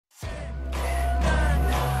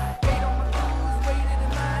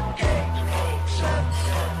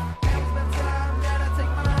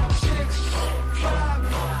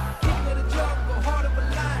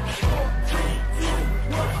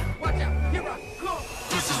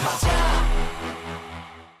And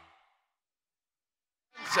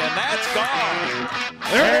that's gone.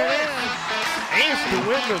 There it is. Ace to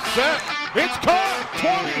win the set. It's caught.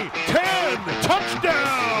 20-10.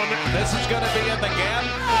 Touchdown. This is going to be in the gap.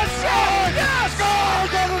 Yes! Score!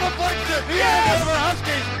 Go to the deflection. The Andover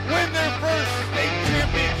Huskies win their first state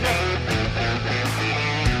championship.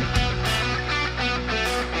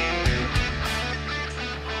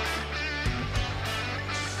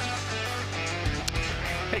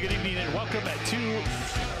 Hey, good evening and welcome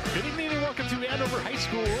to Andover High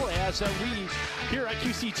School as we here at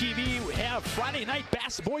QCTV have Friday night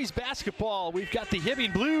boys basketball. We've got the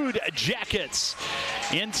Hibbing Blue Jackets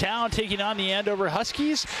in town taking on the Andover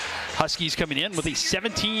Huskies. Huskies coming in with a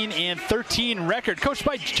 17-13 record, coached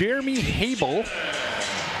by Jeremy Habel.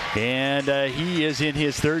 And he is in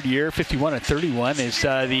his third year, 51-31. As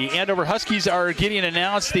the Andover Huskies are getting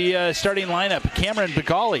announced, the starting lineup: Cameron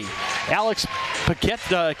Begali, Alex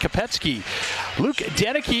Kopetsky, Luke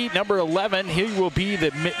Deneke, number 11. He will be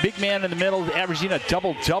the big man in the middle, averaging a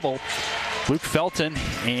double-double. Luke Felton,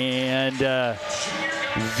 and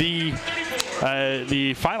the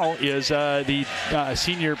final is the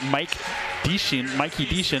senior Mikey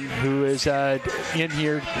Deashin, who is in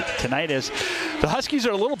here tonight. As the Huskies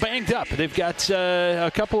are a little banged up. They've got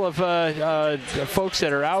a couple of folks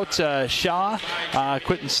that are out. Shaw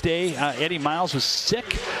couldn't stay. Eddie Miles was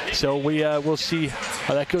sick, so we'll see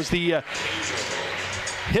how that goes. The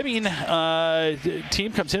Hibbing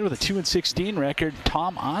team comes in with a 2-16 record.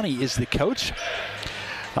 Tom Ani is the coach.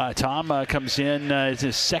 Tom comes in, it's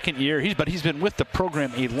his second year, but he's been with the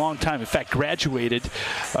program a long time. In fact, graduated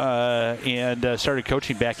and started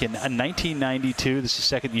coaching back in 1992. This is his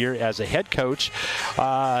second year as a head coach.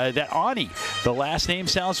 That Ani, the last name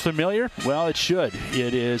sounds familiar? Well, it should.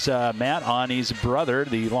 It is Matt Ani's brother,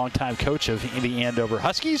 the longtime coach of the Andover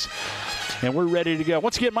Huskies. And we're ready to go.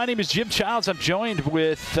 Once again, my name is Jim Childs. I'm joined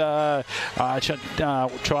with Chua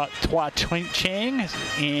Chang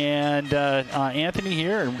and Anthony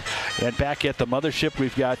here. And back at the mothership,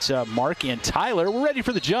 we've got Mark and Tyler. We're ready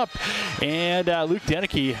for the jump. And Luke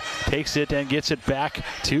Deneke takes it and gets it back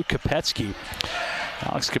to Kopetsky.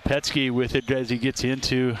 Alex Kopetsky with it as he gets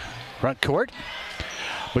into front court.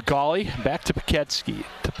 Begali back to Kopetsky.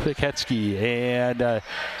 And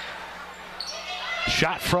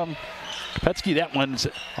shot from Kopetsky. That one's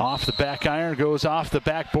off the back iron, goes off the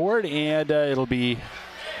backboard, and it'll be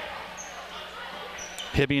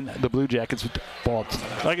Hibbing the Blue Jackets with the ball.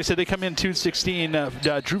 Like I said, they come in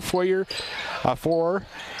 2-16. Drew Foyer, 4.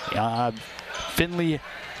 Finley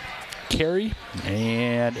Carey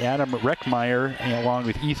and Adam Reckmeyer, along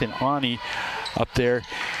with Ethan Ani up there.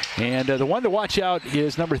 And the one to watch out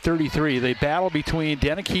is number 33. They battle between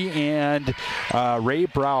Deneke and Ray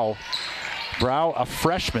Brow. Brow, a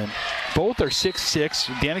freshman. Both are 6'6".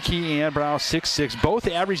 Deneke and Brow 6'6". Both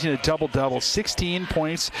averaging a double-double. 16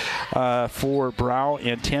 points for Brow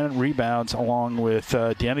and 10 rebounds, along with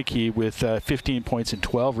Deneke with 15 points and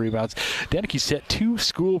 12 rebounds. Deneke set 2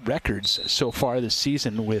 school records so far this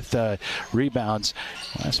season with rebounds.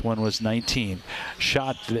 Last one was 19.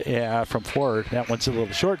 Shot from forward. That one's a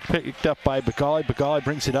little short. Picked up by Begali. Begali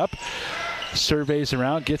brings it up. Surveys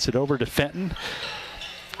around. Gets it over to Fenton.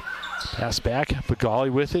 Pass back, Begali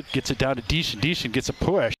with it, gets it down to Deashin. Deashin gets a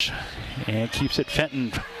push and keeps it.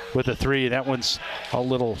 Fenton with a 3. That one's a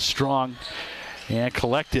little strong and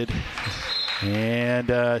collected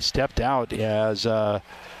and stepped out as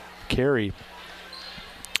Carey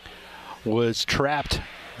was trapped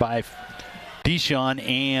by Deashin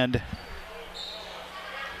and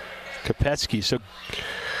Kopetsky. So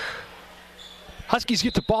Huskies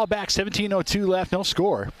get the ball back, 17:02 left, no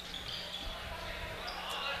score.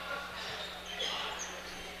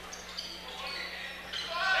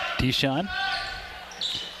 Deashin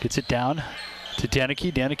gets it down to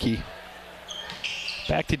Deneke. Deneke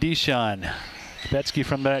back to Deashin. Kopetsky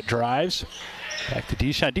from that drives. Back to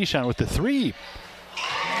Deashin. Deashin with the 3.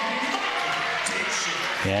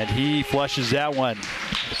 And he flushes that one.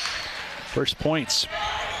 First points.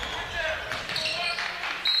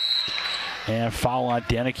 And foul on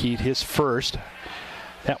Deneke, his first.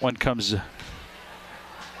 That one comes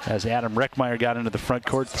as Adam Reckmeyer got into the front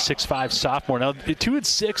court, the 6'5" sophomore. Now,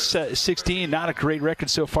 2-6, 16, not a great record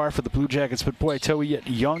so far for the Blue Jackets, but boy, I tell you, a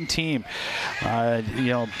young team.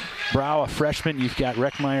 Brow, a freshman. You've got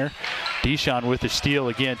Reckmeyer. Deashin with the steal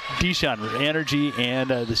again. Deashin, energy, and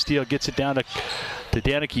the steal gets it down to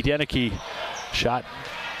Deneke. Deneke shot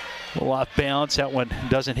a little off balance. That one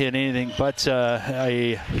doesn't hit anything but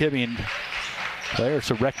a Hibbing player.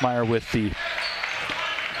 So Reckmeyer with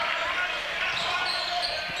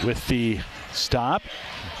the Stop.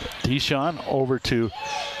 Deshaun over to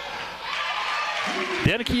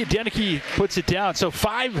Deneke. Deneke puts it down. So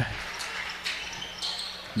 5-0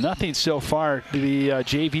 so far. The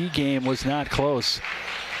JV game was not close.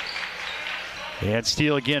 And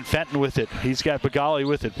steal again. Fenton with it. He's got Bagali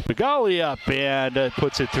with it. Bagali up and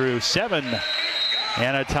puts it through. 7.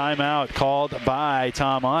 And a timeout called by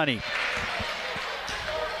Tom Ani.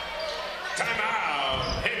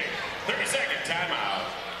 Timeout. Hibbing. 30-second timeout.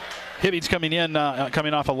 Hibbing's coming in,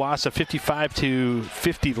 coming off a loss of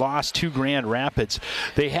 55-50 loss to Grand Rapids.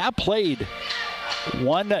 They have played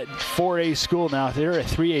one 4A school now. They're a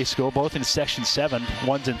 3A school, both in Section 7.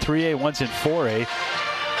 One's in 3A, one's in 4A.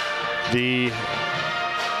 The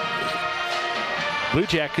Blue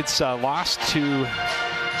Jackets lost to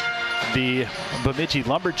the Bemidji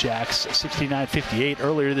Lumberjacks 69-58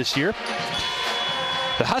 earlier this year.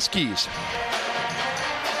 The Huskies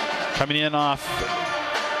coming in off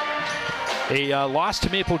a loss to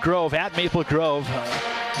Maple Grove at Maple Grove.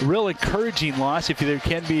 Real encouraging loss, if there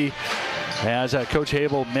can be, as Coach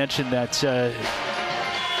Habel mentioned, that a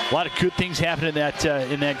lot of good things happened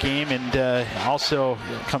in that game, and also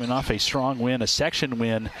coming off a strong win, a section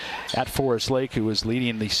win at Forest Lake, who was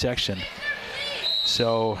leading the section.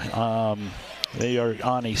 So they are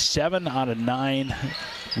on a 7 out of 9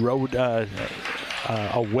 road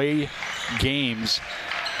away games,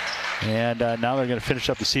 and now they're going to finish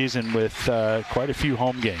up the season with quite a few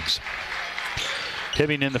home games.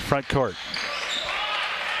 Hibbing in the front court.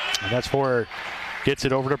 And that's for gets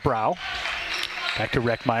it over to Brow. Back to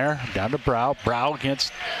Reckmeyer, down to Brow. Brow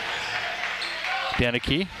against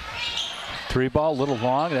Deneke. 3-ball, a little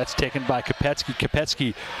long. That's taken by Kopetsky.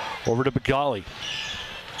 Kopetsky over to Bagali.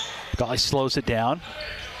 Bagali slows it down.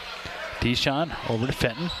 Deshaun over to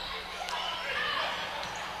Fenton.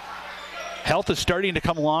 Health is starting to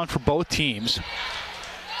come along for both teams.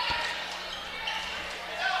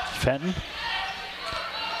 Fenton.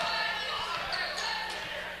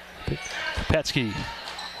 Kopetsky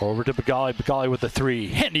over to Bagali. Bagali with the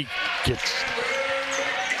 3. And he gets...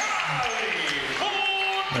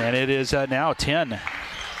 And it is now 10-0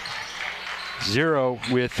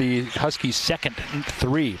 with the Huskies' second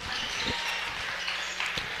 3.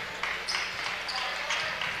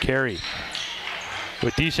 Carey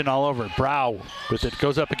with Deason all over. Brow with it.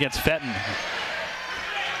 Goes up against Fenton.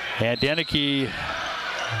 And Deneke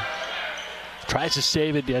tries to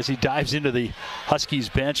save it as he dives into the Huskies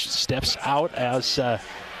bench. Steps out as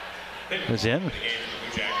was in.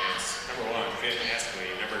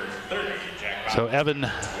 So Evan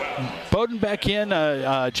Bowden back in,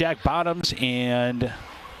 Jack Bottoms, and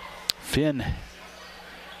Finn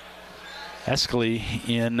Escalay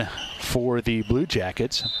in for the Blue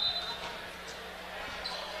Jackets.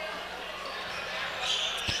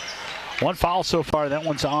 One foul so far. That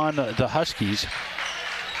one's on the Huskies.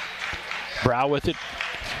 Brow with it.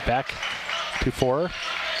 Back to 4.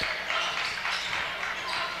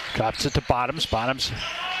 Drops it to Bottoms. Bottoms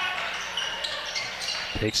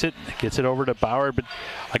takes it, gets it over to Bauer, but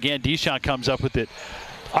again, Deshaun comes up with it.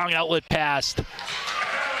 Long outlet pass.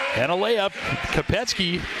 And a layup.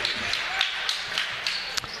 Kopetsky,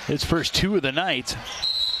 his first 2 of the night.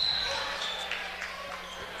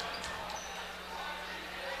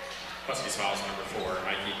 Huskies fouls number 4,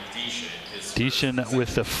 Mikey Deshaun. Deshaun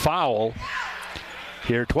with the foul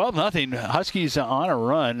here. 12-0. Huskies on a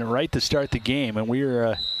run right to start the game, and we're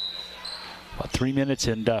about 3 minutes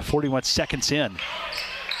and 41 seconds in.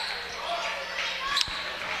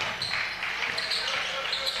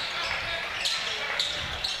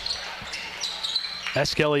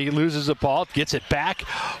 Eskelly loses the ball, gets it back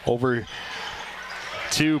over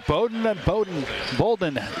to Bowden, and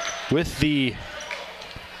Bolden with the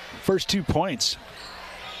first 2 points.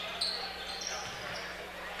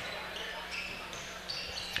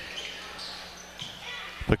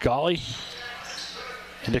 Bagali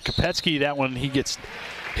into Kopetsky. That one, he gets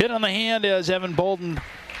hit on the hand as Evan Bolden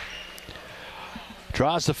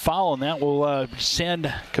draws the foul, and that will send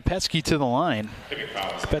Kopetsky to the line.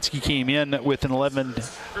 Kopetsky came in with an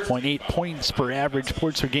 11.8 points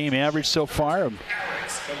per game average so far.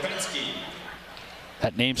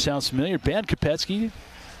 That name sounds familiar. Ben Kopetsky,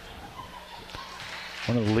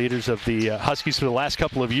 one of the leaders of the Huskies for the last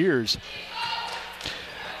couple of years.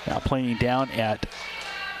 Now playing down at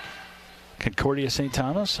Concordia St.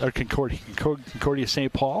 Thomas, or Concordia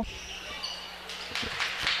St. Paul.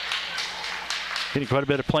 Getting quite a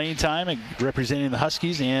bit of playing time and representing the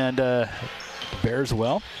Huskies and the Bears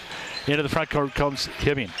well. Into the front court comes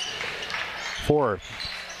Hibbing. 4.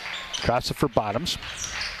 Drops it for Bottoms.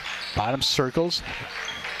 Bottoms circles.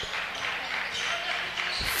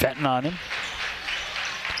 Fenton on him.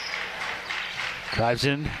 Drives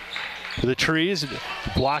in to the trees,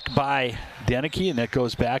 blocked by Deneke, and that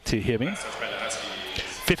goes back to Hibbing.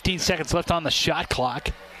 15 seconds left on the shot clock.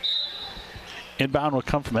 Inbound will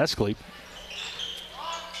come from Escalade.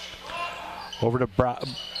 Over to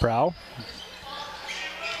Brow.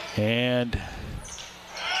 And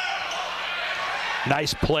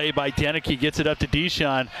nice play by Deneke, gets it up to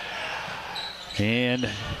Deshawn. And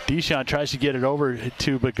Deshawn tries to get it over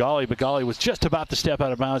to Bagali. Bagali was just about to step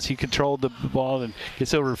out of bounds. He controlled the ball and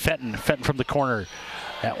gets over to Fenton. Fenton from the corner.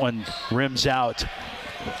 That one rims out.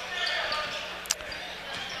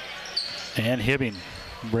 And Hibbing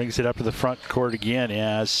brings it up to the front court again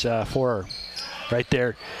as for right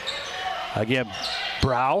there. Again,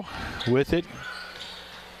 Brow with it.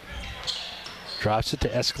 Drops it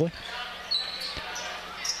to Escalade.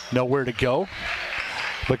 Nowhere to go.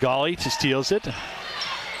 Bagali just steals it.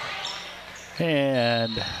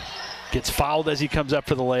 And gets fouled as he comes up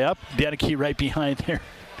for the layup. Deneke right behind there.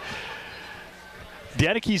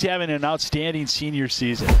 Deneke's having an outstanding senior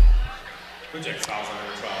season. Blue Jackets fouls on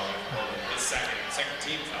number 12. His second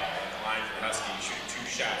team foul at the line for the Huskies, shooting 2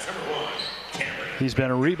 shots. Number 1, Cameron. He's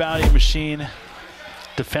been a rebounding machine.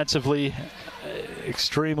 Defensively,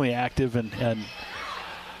 extremely active and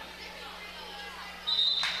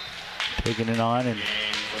taking it on. And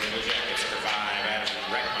For the Blue Jackets, number 5, Adam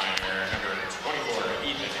Reckmeyer. Number 24,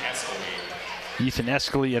 Ethan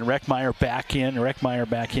Escalade. And Reckmeyer back in. Reckmeyer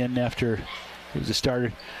back in after he was a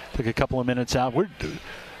starter. Took a couple of minutes out. We're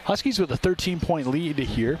Huskies with a 13-point lead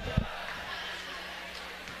here.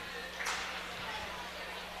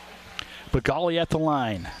 Bagali at the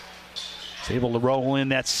line. He's able to roll in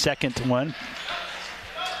that second one.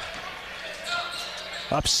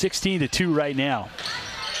 Up 16-2 right now.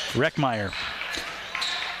 Reckmeyer.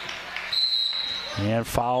 And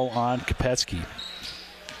foul on Kopetsky.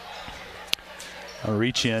 A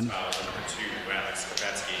reach in. Foul number 2, Alex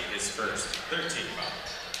Kopetsky, his first 13 foul.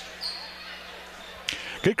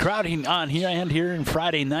 Good crowding on here and here in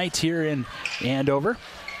Friday nights here in Andover.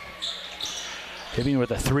 Hibbing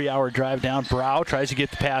with a 3-hour drive down. Brow tries to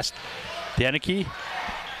get the pass. Deneke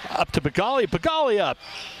up to Bagali. Bagali up.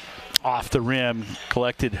 Off the rim.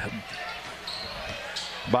 Collected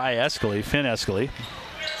by Escalade, Finn Escalade.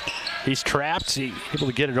 He's trapped. He's able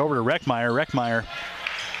to get it over to Reckmeyer. Reckmeyer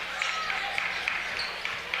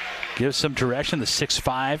gives some direction. The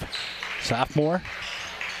 6'5" sophomore.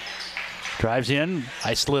 Drives in.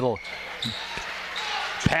 Nice little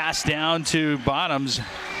pass down to Bottoms.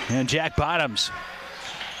 And Jack Bottoms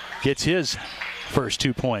gets his first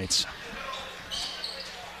 2 points.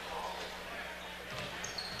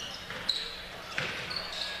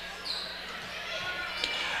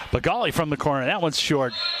 Bagali from the corner. That one's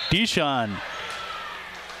short. Deshawn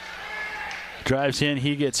drives in.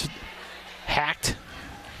 He gets hacked.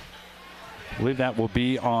 I believe that will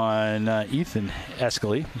be on Ethan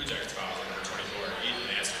Escalade.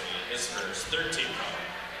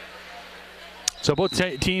 So both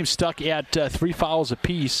teams stuck at 3 fouls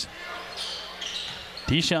apiece.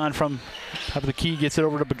 Deshawn from top of the key gets it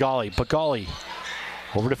over to Bagali. Bagali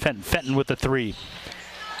over to Fenton. Fenton with the 3.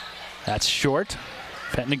 That's short.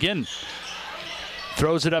 Fenton again.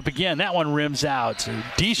 Throws it up again. That one rims out.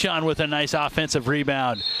 Deshawn with a nice offensive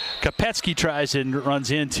rebound. Kopetsky tries and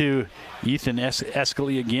runs into Ethan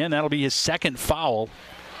Escalade again. That'll be his second foul.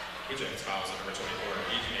 Blue Jackets fouls on number 24,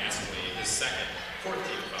 Ethan Escalade, his second,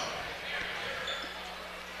 14th foul.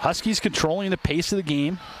 Huskies controlling the pace of the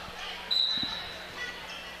game.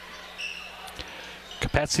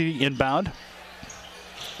 Kopetsky inbound.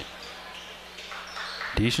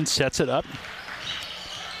 Deshawn sets it up.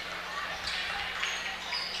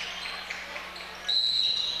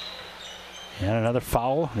 And another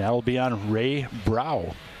foul. That will be on Ray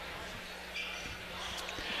Brow.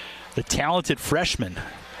 The talented freshman.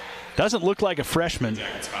 Doesn't look like a freshman.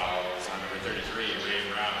 Jackets fouls on number 33, Ray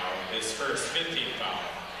Brow, his first 15th foul.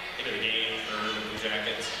 Into the game for the Blue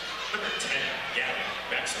Jackets, number 10, Gavin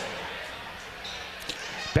Bexel.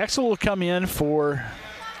 Bexel will come in for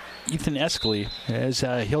Ethan Escalade as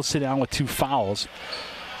he'll sit down with 2 fouls.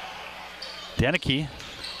 Deneke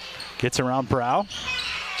gets around Brow.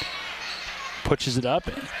 Pushes it up.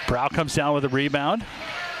 Brow comes down with a rebound.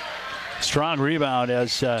 Strong rebound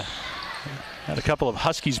as had a couple of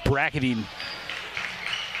Huskies bracketing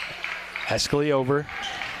Escalade over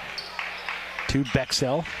to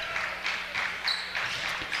Bexel.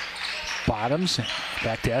 Bottoms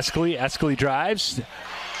back to Escalade. Escalade drives.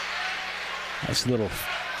 Nice little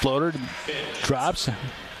floater. Drops.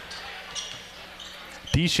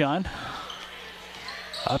 Deshawn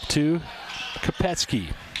up to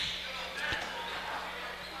Kopetsky.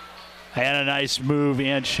 And a nice move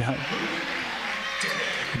and shot.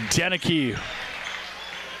 Deneke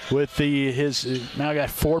with his now got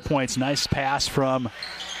 4 points. Nice pass from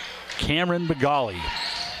Cameron Begali.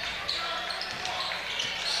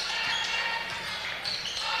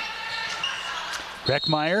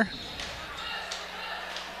 Reckmeyer.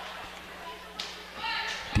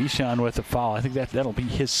 Deshaun with a foul. I think that'll be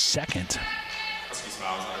his second. Huskies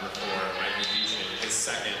foul is number 4, Mikey Deshaun, his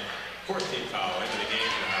second, 14th foul into the game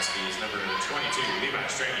for the Huskies. Number 22, Levi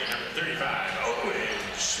Strange. Number 35, Owen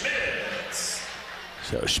Schmitz.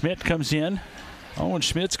 So Schmidt comes in. Owen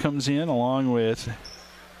Schmitz comes in along with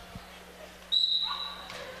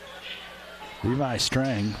Levi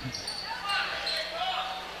Strang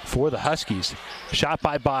for the Huskies. Shot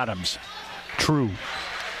by Bottoms. True.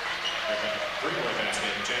 3-point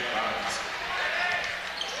basket, Jack Bottoms.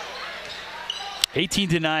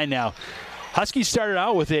 18-9 now. Huskies started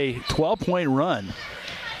out with a 12-point run.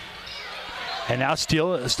 And now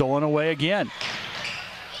stolen away again.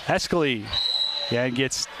 Escali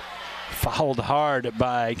gets fouled hard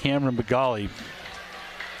by Cameron Begali.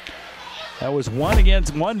 That was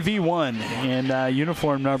 1v1 in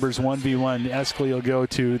uniform numbers 1v1. Escali will go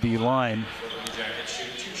to the line. Blue Jackets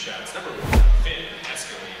shoot 2 shots. Number 1, Finn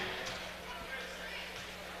Escali.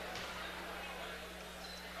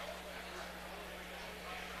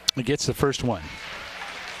 He gets the first one.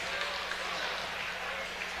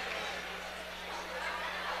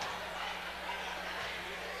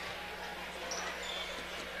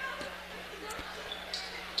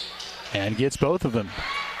 And gets both of them.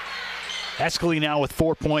 Escali now with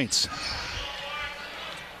 4 points.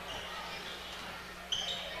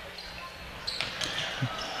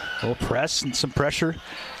 A little press and some pressure.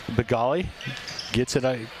 Begali gets it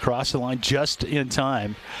across the line just in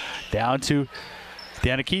time. Down to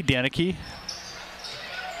Deneke. Deneke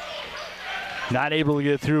not able to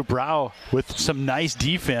get through. Brow with some nice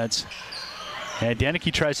defense. And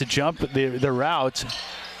Deneke tries to jump the route.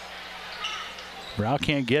 Brow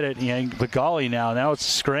can't get it, and Begali now it's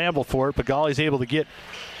a scramble for it. Begali's able to get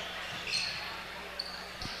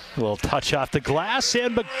a little touch off the glass,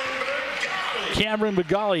 and Cameron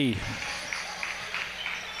Begali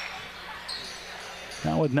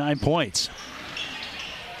now with 9 points.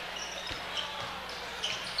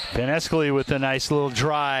 Van Escali with a nice little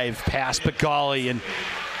drive past Begali, and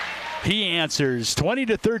he answers.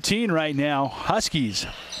 20-13 right now, Huskies.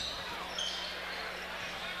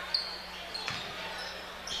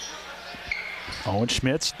 Owen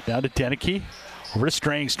Schmitz down to Deneke. Over to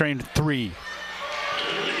Strang. Strang 3.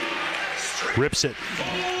 Rips it.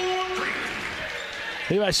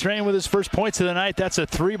 Levi Strang with his first points of the night. That's a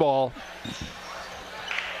 3-ball.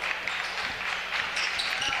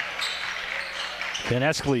 Van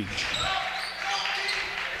Escali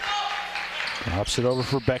drops it over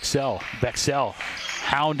for Bexell. Bexell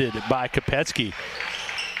hounded by Kopetsky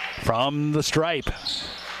from the stripe.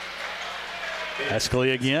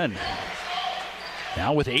 Escali again.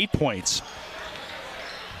 Now with 8 points.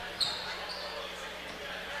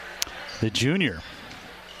 The junior.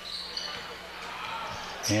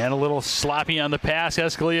 And a little sloppy on the pass.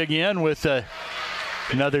 Escali again with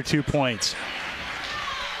another 2 points.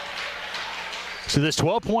 So this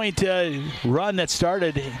 12-point run that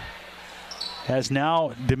started has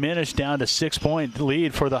now diminished down to 6-point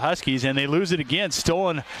lead for the Huskies, and they lose it again.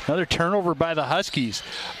 Stolen, another turnover by the Huskies.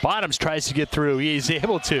 Bottoms tries to get through. He's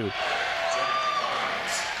able to.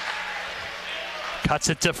 Cuts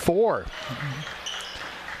it to 4.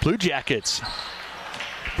 Blue Jackets.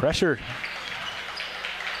 Pressure.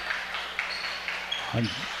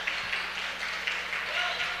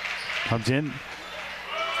 Comes in.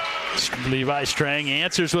 Levi Strang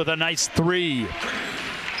answers with a nice 3.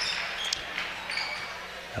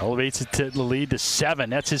 Elevates it to the lead to 7.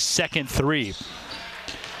 That's his second 3.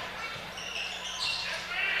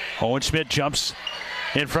 Owen Schmidt jumps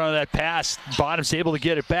in front of that pass. Bottom's able to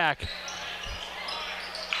get it back.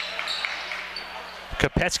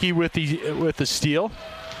 Kopetsky with the steal.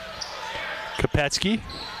 Kopetsky.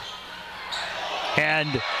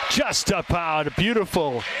 And just about a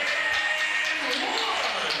beautiful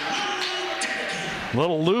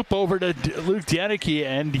little loop over to Luke Deneke,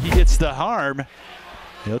 and he gets the harm.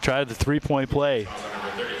 He'll try the 3-point play.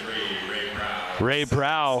 Ray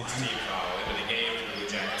Brow.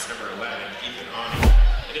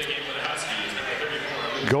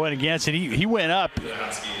 Going against it, he went up.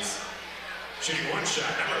 Shooting 1 shot,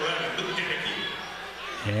 number 11, Luke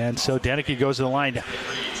Deneke. And so Deneke goes to the line.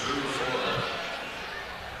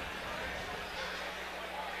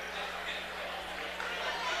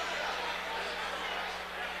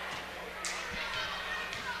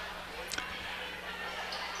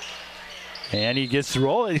 And he gets the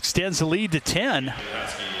roll. It extends the lead to 10.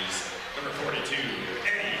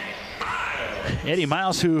 Eddie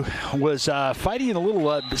Miles, who was fighting a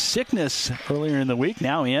little sickness earlier in the week,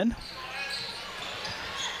 now in.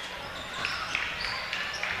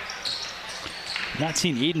 Not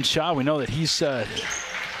seen Aiden Shaw. We know that he's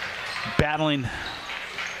battling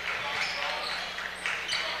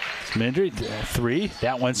some injury. 3.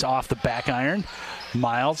 That one's off the back iron.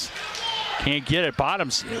 Miles can't get it.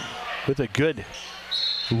 Bottoms with a good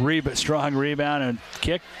strong rebound and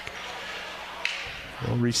kick.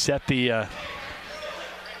 We'll reset the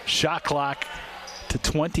shot clock to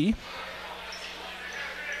 20.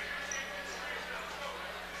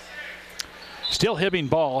 Still Hibbing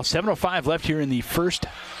ball. 7:05 left here in the first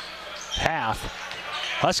half.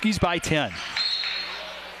 Huskies by 10.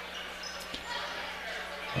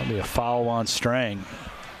 That'll be a foul on Strang.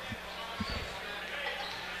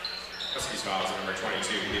 Huskies fouls on number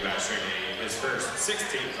 22, Levi Strang, his first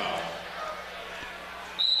 16th foul.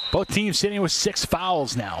 Both teams sitting with 6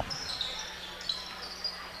 fouls now.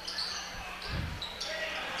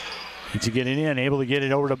 Needs to get it in, able to get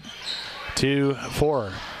it over to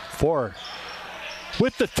 4. 4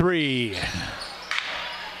 with the 3.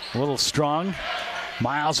 A little strong.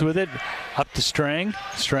 Miles with it, up to Strang.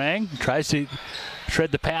 Strang tries to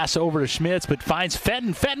shred the pass over to Schmitz, but finds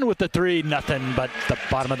Fenton. Fenton with the 3, nothing but the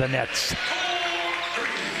bottom of the nets.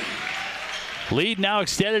 Lead now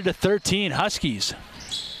extended to 13, Huskies.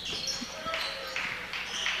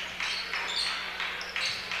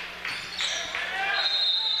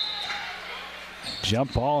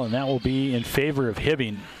 Jump ball, and that will be in favor of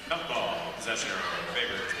Hibbing. Jump ball, possession in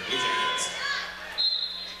favor of the Blue Jackets.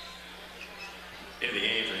 In the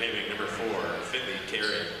game for Hibbing, number 4, Finley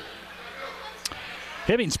Carey.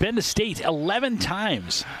 Hibbing's been to state 11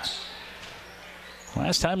 times.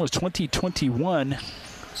 Last time was 2021.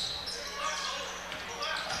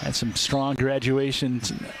 Had some strong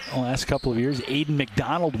graduations in the last couple of years. Aiden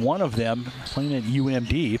McDonald, one of them, playing at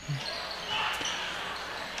UMD.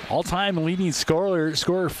 All-time leading scorer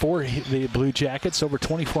for the Blue Jackets, over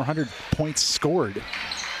 2,400 points scored.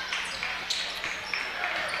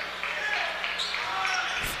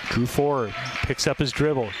 Drew Ford picks up his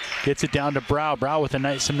dribble, gets it down to Brow. Brow with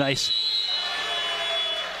some nice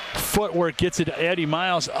footwork, gets it to Eddie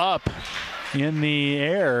Miles up in the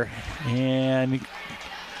air and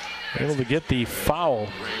able to get the foul.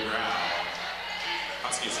 Ray Brow.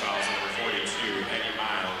 Huskies fouls on number 42, Eddie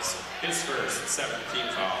Miles, his first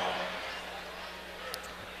 17th foul.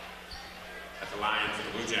 At the line for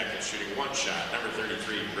the Blue Jackets, shooting 1 shot, number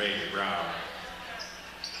 33, Ray Brow.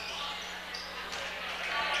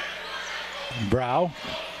 Brow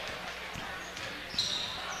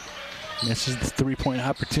misses the 3-point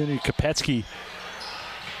opportunity. Kopetsky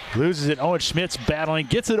loses it. Owen Schmitz battling,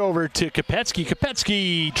 gets it over to Kopetsky.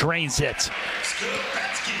 Kopetsky drains it.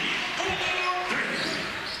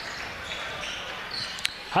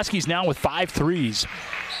 Huskies now with 5 threes.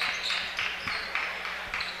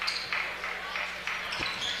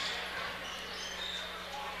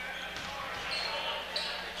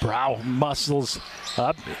 Brow muscles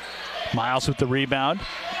up. Miles with the rebound.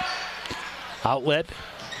 Outlet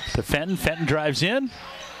to Fenton. Fenton drives in.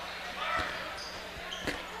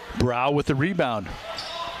 Brow with the rebound.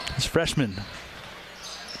 This freshman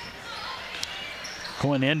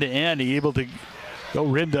going end to end. He's able to go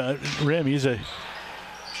rim to rim. He's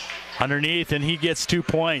underneath, and he gets 2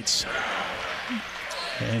 points.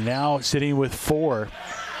 And now sitting with 4.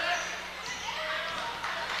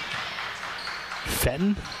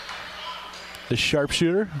 Fenton, the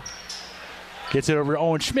sharpshooter, gets it over to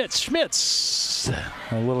Owen Schmitz. Schmitz,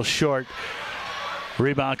 a little short.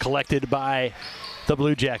 Rebound collected by the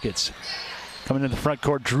Blue Jackets. Coming to the front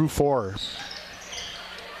court, Drew Ford.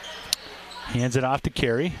 Hands it off to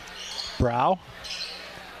Carey. Brow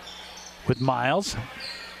with Miles.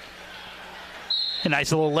 A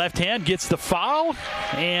nice little left hand, gets the foul,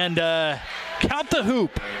 and count the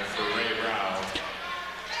hoop. For Ray Brow.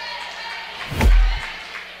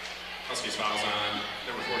 Huskies fouls on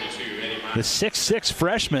number 42, Eddie Miles. The 6'6"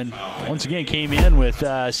 freshman once again came in with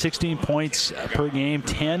 16 points per game,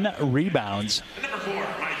 10 rebounds. And number 4,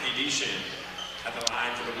 Mikey Deschamps at the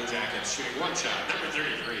line for the Blue Jackets, shooting 1 shot, number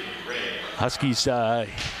 33, Ray. Huskies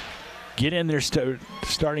get in their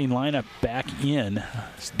starting lineup back in.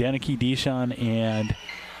 It's Deneke, Deschamps, and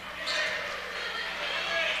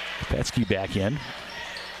Kopetsky back in.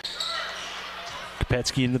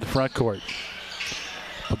 Kopetsky into the front court.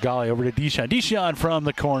 Pagali over to Deschamps. Deschamps from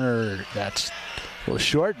the corner. That's a little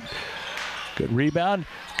short. Good rebound.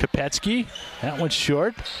 Kopetsky. That one's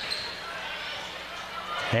short.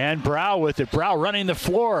 And Brow with it. Brow running the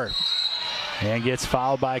floor. And gets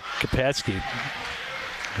fouled by Kopetsky.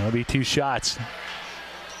 That'll be 2 shots.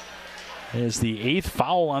 is the 8th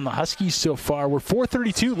foul on the Huskies so far. We're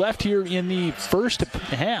 4:32 left here in the first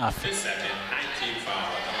half. His second, 19th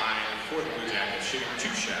foul at the line for the Blue Jackets, shooting 2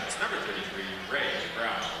 shots. Number 33, Ray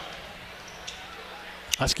Brown.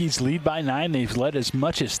 Huskies lead by 9. They've led as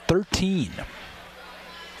much as 13.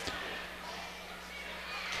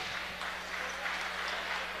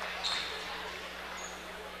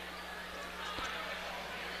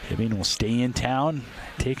 Hibbing will stay in town,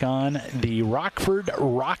 take on the Rockford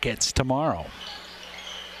Rockets tomorrow.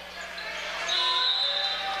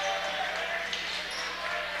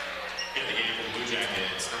 In the game for the Blue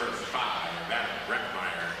Jackets, number 5,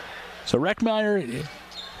 Reckmeyer. So Reckmeyer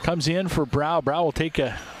comes in for Brow. Brow will take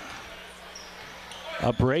a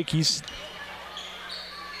break. He's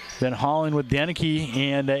been hauling with Deneke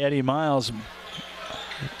and Eddie Miles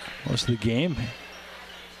most of the game.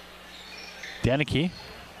 Deneke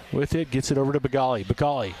with it, gets it over to Bagali.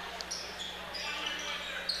 Bagali.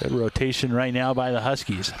 Good rotation right now by the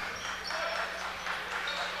Huskies.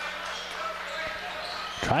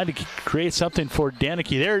 Trying to create something for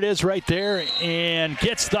Deneke. There it is right there, and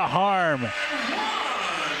gets the harm.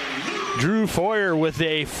 Drew Foyer with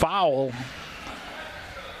a foul.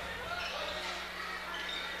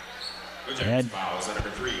 And fouls at number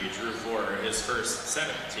 3, Drew Foyer, his first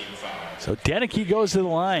 17th foul. So Deneke goes to the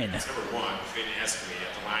line. That's number 1, Finn Escalay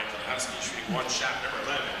at the line for the Huskies, shooting 1 shot, number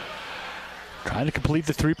 11. Trying to complete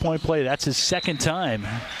the three-point play. That's his second time.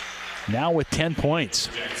 Now with 10 points.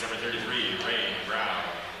 Jackets number 33, Ray Brown.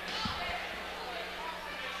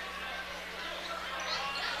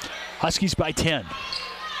 Huskies by 10.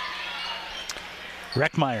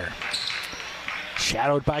 Reckmeyer.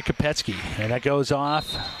 Shadowed by Kopetsky. And that goes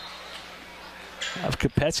off of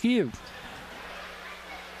Kopetsky.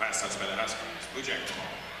 Last touch by the Huskies. Blue Jackets ball.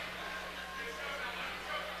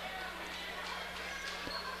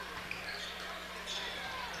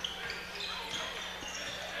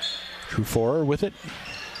 Drew Foyer with it.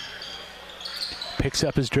 Picks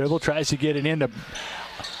up his dribble, tries to get it into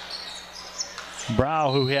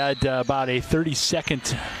Brow, who had about a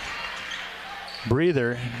 30-second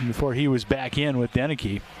breather before he was back in with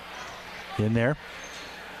Deneke in there.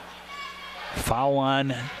 Foul on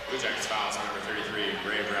Blue Jackets fouls on number 33,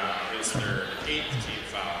 Ray Brown, his third, 8th team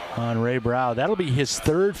foul. on Ray Brow. That'll be his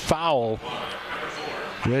third foul.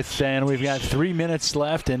 And we've got 3 minutes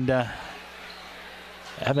left, and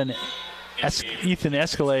Ethan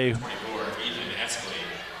Escalay.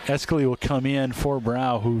 Escalay will come in for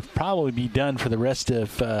Brow, who'll probably be done for the rest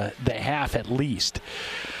of the half at least.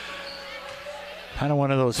 Kind of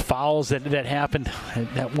one of those fouls that happened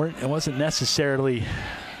that it wasn't necessarily.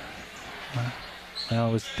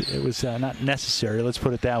 Well, it was not necessary. Let's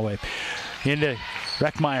put it that way. Into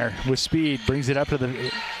Reckmeyer with speed, brings it up to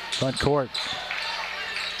the front court.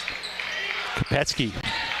 Kopetsky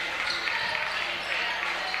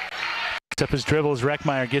picks up his dribble as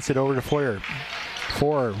Reckmeyer gets it over to Foyer.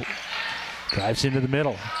 Foyer drives into the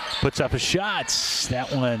middle, puts up his shots.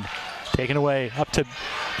 That one taken away up to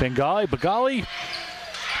Bengali. Bagali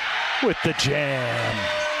with the jam.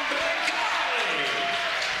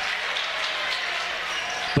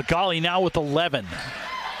 Bagali now with 11.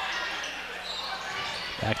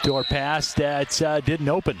 Backdoor pass that didn't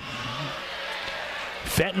open.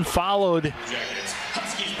 Fenton followed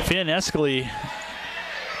Finn Escalay.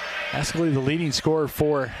 Escalay the leading scorer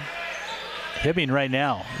for Hibbing right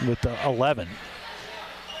now with the 11.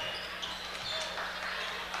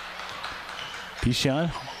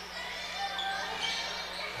 Dishon.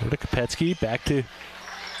 Over to Kopetsky. Back to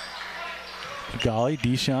Bagali.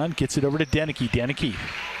 Dishon gets it over to Deneke. Deneke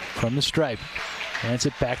from the stripe. Hands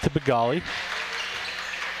it back to Bagali.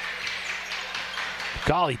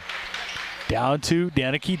 Bagali down to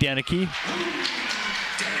Deneke. Deneke.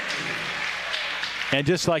 And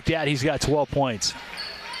just like that, he's got 12 points.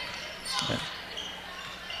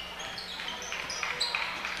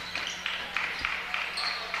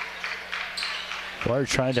 Foyer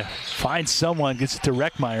trying to find someone, gets it to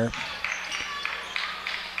Reckmeyer.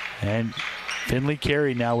 And Finley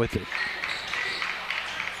Carey now with it.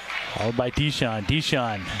 Followed by Dishon.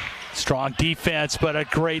 Dishon, strong defense, but a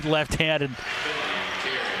great left-handed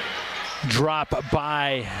drop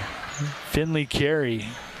by Finley Carey.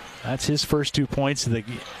 That's his first 2 points of the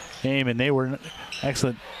game, and they were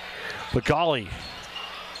excellent. Bagali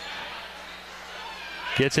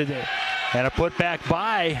gets it, and a putback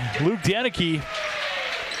by Luke Deneke.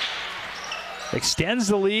 Extends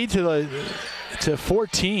the lead to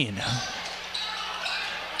 14.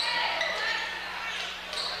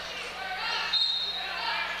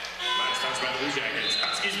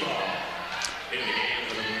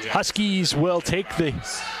 Huskies will take the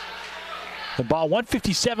the ball.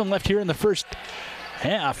 1:57 left here in the first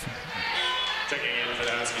half. Checking in for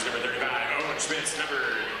the Huskies, number 35, Owen Schmitz,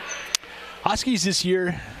 Huskies this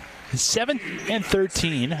year,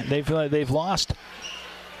 7-13. They've lost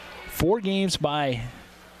 4 games by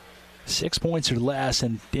 6 points or less,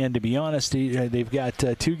 and to be honest, they've got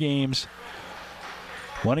 2 games,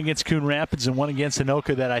 one against Coon Rapids and one against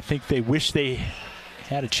Anoka, that I think they wish they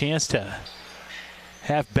had a chance to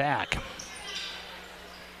have back.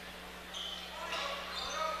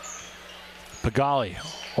 Pagali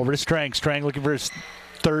over to Strang. Strang looking for his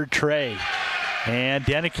 3rd tray. And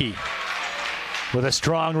Deneke with a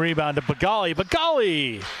strong rebound to Pagali.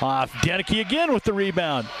 Pagali off Deneke again with the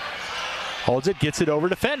rebound. Holds it, gets it over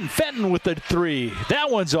to Fenton. Fenton with the 3.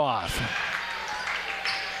 That one's off.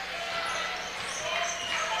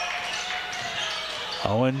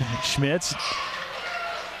 Owen Schmitz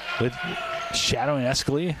with shadowing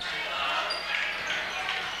Escalay.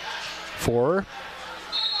 4.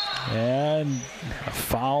 And a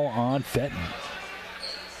foul on Fenton.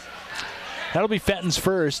 That'll be Fenton's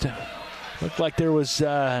first. Looked like there was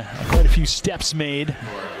quite a few steps made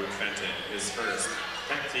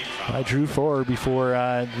by Drew Ford before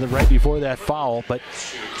right before that foul, but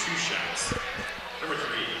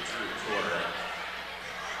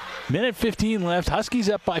minute 15 left. Huskies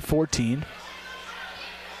up by 14.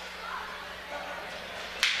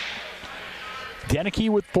 Deneke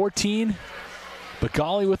with 14.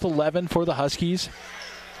 Pagali with 11 for the Huskies.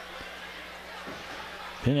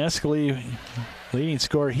 And Escalay, leading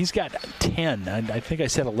scorer, he's got 10. I think I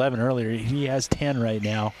said 11 earlier. He has 10 right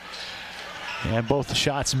now. And both the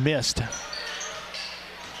shots missed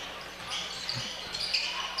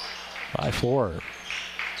by 4.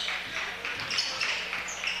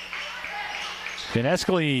 Then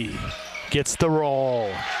Escalay gets the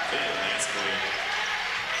roll.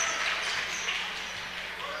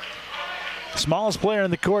 Smallest player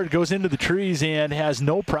in the court goes into the trees and has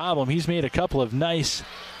no problem. He's made a couple of nice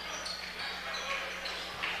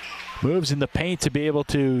moves in the paint to be able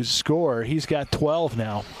to score. He's got 12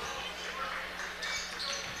 now.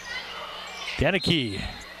 Deneke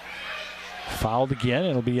fouled again.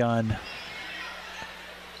 It'll be on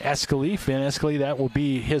Escalay. Finn Escalay, that will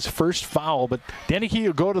be his first foul, but Deneke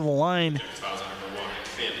will go to the line. Foul number 1,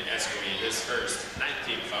 Finn Escalay, his first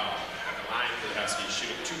 19th foul. At the line for the Huskies,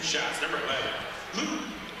 shooting 2 shots. Number 11, Luke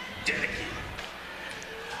Deneke.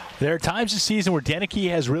 There are times this season where Deneke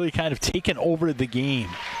has really kind of taken over the game.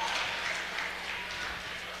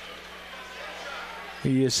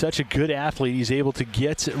 He is such a good athlete. He's able to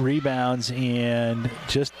get rebounds and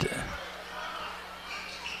just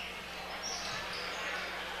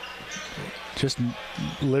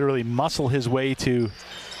literally muscle his way to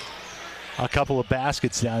a couple of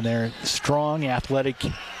baskets down there. Strong, athletic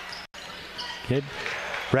kid.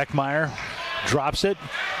 Reckmeyer drops it.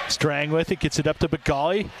 Strang with it, gets it up to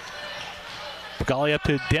Pagali. Pagali up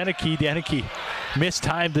to Deneke. Deneke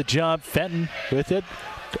mistimed the jump. Fenton with it.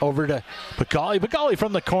 Over to Pagali. Pagali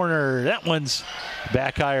from the corner. That one's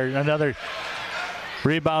back iron. Another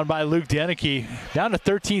rebound by Luke Deneke. Down to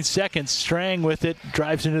 13 seconds. Strang with it.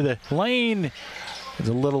 Drives into the lane. It's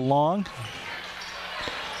a little long.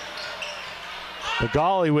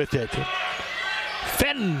 Pagali with it.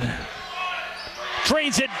 Fenton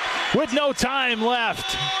drains it with no time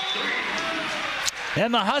left.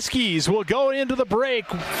 And the Huskies will go into the break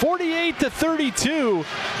 48-32.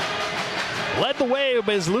 Led the way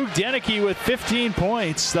as Luke Deneke with 15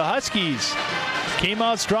 points. The Huskies came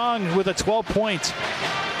out strong with a 12-point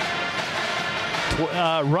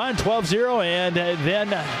run, 12-0, and then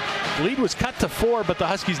lead was cut to 4, but the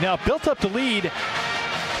Huskies now built up the lead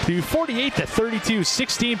to 48-32,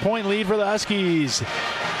 16-point lead for the Huskies.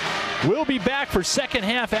 We'll be back for second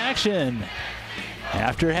half action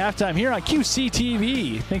after halftime here on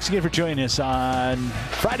QCTV. Thanks again for joining us on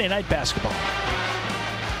Friday Night Basketball.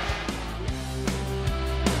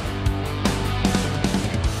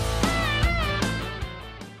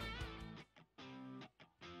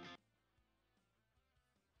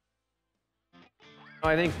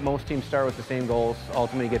 I think most teams start with the same goals,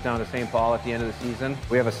 ultimately get down to St. Paul at the end of the season.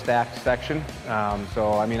 We have a stacked section,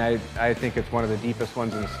 so I mean, I think it's one of the deepest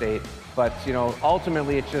ones in the state. But, you know,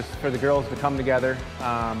 ultimately it's just for the girls to come together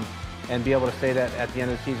and be able to say that at the end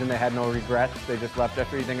of the season they had no regrets. They just left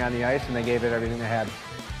everything on the ice and they gave it everything they had.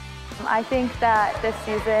 I think that this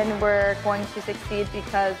season we're going to succeed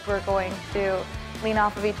because we're going to lean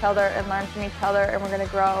off of each other and learn from each other, and we're going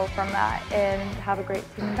to grow from that and have a great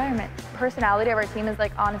team environment. The personality of our team is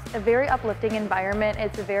like honest, a very uplifting environment.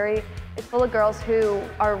 It's full of girls who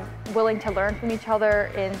are willing to learn from each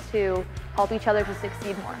other and to help each other to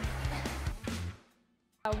succeed more.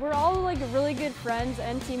 We're all like really good friends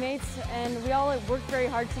and teammates, and we all work very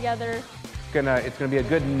hard together. It's gonna be a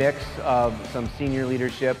good mix of some senior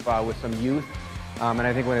leadership with some youth, and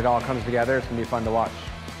I think when it all comes together, it's gonna be fun to watch.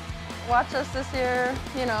 Watch us this year,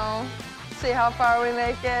 you know, see how far we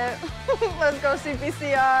make it. Let's go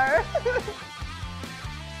CPCR.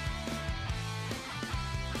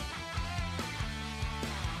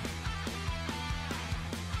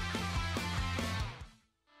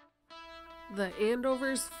 The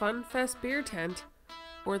Andover's Fun Fest beer tent,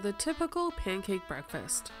 or the typical pancake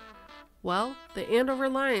breakfast. Well, the Andover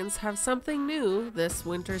Lions have something new this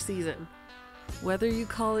winter season. Whether you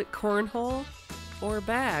call it cornhole or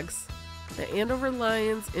bags, the Andover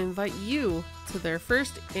Lions invite you to their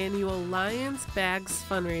first annual Lions Bags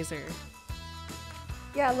fundraiser.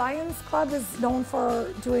 Yeah, Lions Club is known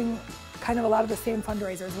for doing kind of a lot of the same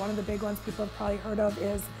fundraisers. One of the big ones people have probably heard of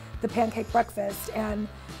is the pancake breakfast. And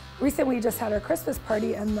recently we just had our Christmas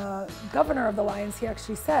party, and the governor of the Lions, he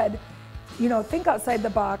actually said, you know, think outside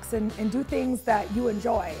the box and do things that you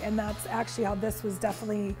enjoy. And that's actually how this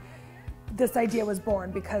idea was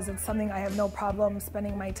born, because it's something I have no problem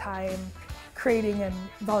spending my time creating and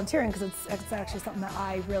volunteering, because it's actually something that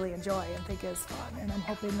I really enjoy and think is fun. And I'm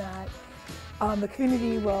hoping that the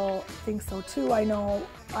community will think so too. I know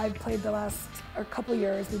I've played the last couple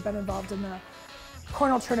years, we've been involved in the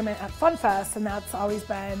cornhole tournament at Fun Fest, and that's always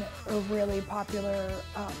been a really popular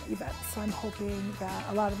event. So I'm hoping that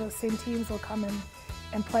a lot of those same teams will come in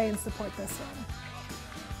and play and support this one.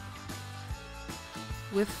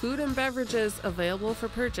 With food and beverages available for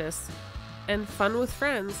purchase and fun with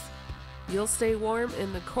friends, you'll stay warm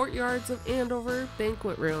in the courtyards of Andover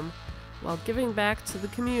Banquet Room while giving back to the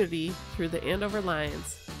community through the Andover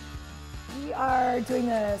Lions. We are doing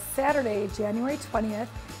a Saturday, January 20th,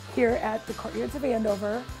 here at the courtyards of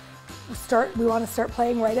Andover. We want to start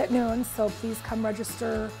playing right at noon, so please come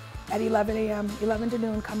register at 11 a.m., 11 to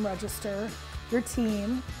noon, come register your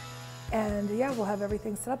team. And yeah, we'll have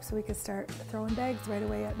everything set up so we can start throwing bags right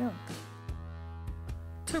away at noon.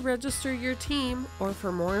 To register your team or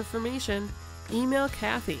for more information, email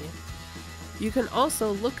Kathy. You can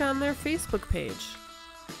also look on their Facebook page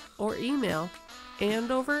or email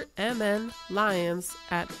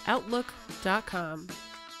AndoverMNLions@outlook.com.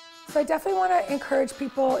 So I definitely want to encourage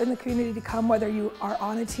people in the community to come, whether you are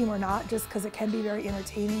on a team or not, just because it can be very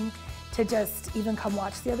entertaining to just even come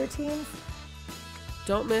watch the other teams.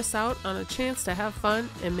 Don't miss out on a chance to have fun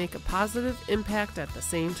and make a positive impact at the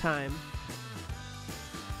same time.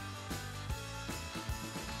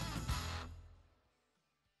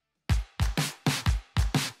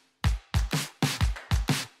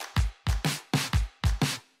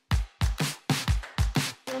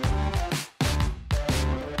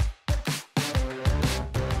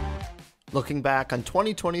 Looking back on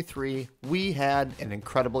 2023, we had an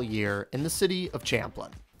incredible year in the city of Champlin.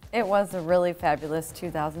 It was a really fabulous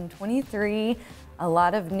 2023. A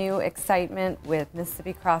lot of new excitement with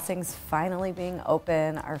Mississippi Crossings finally being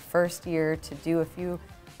open, our first year to do a few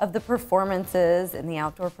of the performances in the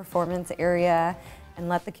outdoor performance area and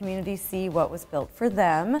let the community see what was built for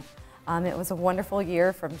them. It was a wonderful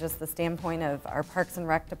year from just the standpoint of our Parks and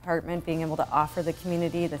Rec department being able to offer the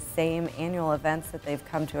community the same annual events that they've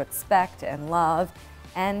come to expect and love.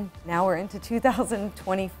 And now we're into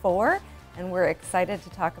 2024, and we're excited to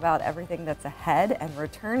talk about everything that's ahead and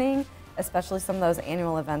returning, especially some of those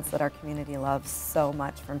annual events that our community loves so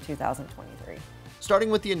much from 2023. Starting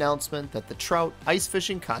with the announcement that the Trout Ice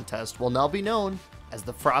Fishing Contest will now be known as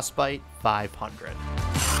the Frostbite 500.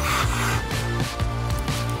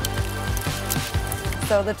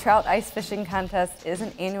 So the Trout Ice Fishing Contest is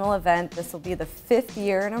an annual event. This will be the 5th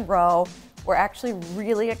year in a row. We're actually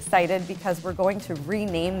really excited because we're going to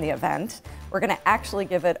rename the event. We're going to actually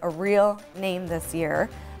give it a real name this year.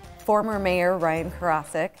 Former Mayor Ryan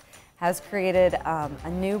Karasik has created a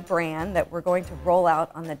new brand that we're going to roll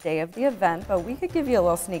out on the day of the event, but we could give you a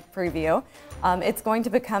little sneak preview. It's going to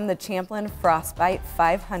become the Champlin Frostbite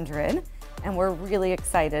 500. And we're really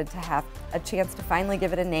excited to have a chance to finally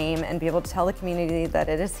give it a name and be able to tell the community that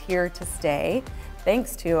it is here to stay,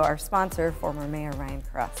 thanks to our sponsor, former Mayor Ryan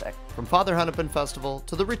Karasik. From Father Hennepin Festival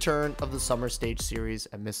to the return of the Summer Stage Series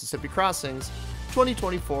at Mississippi Crossings,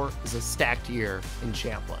 2024 is a stacked year in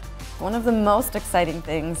Champlin. One of the most exciting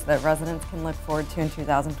things that residents can look forward to in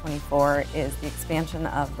 2024 is the expansion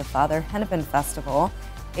of the Father Hennepin Festival.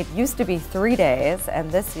 It used to be 3 days, and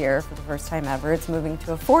this year, for the first time ever, it's moving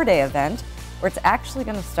to a 4-day event where it's actually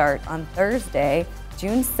going to start on Thursday,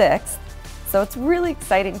 June 6th. So it's really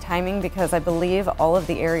exciting timing because I believe all of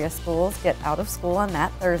the area schools get out of school on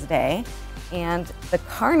that Thursday, and the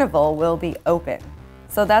carnival will be open.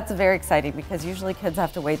 So that's very exciting because usually kids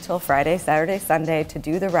have to wait till Friday, Saturday, Sunday to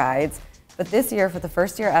do the rides. But this year, for the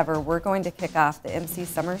first year ever, we're going to kick off the MC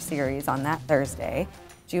Summer Series on that Thursday,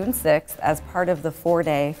 June 6th, as part of the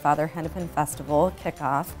 4-day Father Hennepin Festival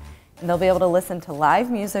kickoff. And they'll be able to listen to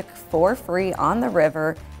live music for free on the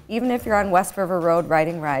river. Even if you're on West River Road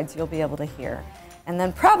riding rides, you'll be able to hear. And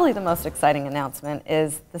then probably the most exciting announcement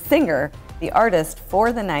is the singer, the artist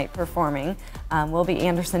for the night performing will be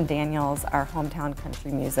Anderson Daniels, our hometown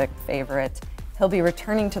country music favorite. He'll be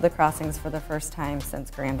returning to the Crossings for the first time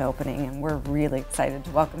since grand opening, and we're really excited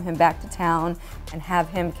to welcome him back to town and have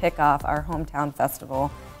him kick off our hometown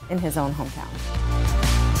festival in his own hometown.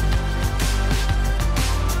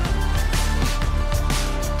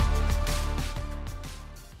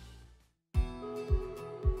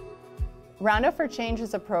 Roundup for Change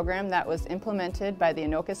is a program that was implemented by the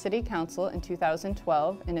Anoka City Council in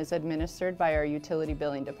 2012 and is administered by our utility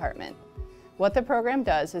billing department. What the program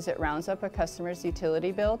does is it rounds up a customer's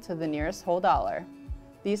utility bill to the nearest whole dollar.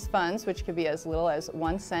 These funds, which could be as little as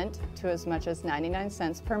 1 cent to as much as 99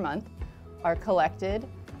 cents per month, are collected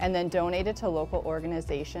and then donated to local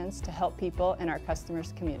organizations to help people in our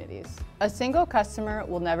customers' communities. A single customer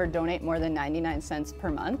will never donate more than 99 cents per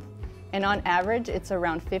month, and on average, it's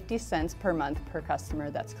around 50 cents per month per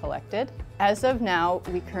customer that's collected. As of now,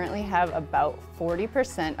 we currently have about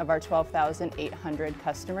 40% of our 12,800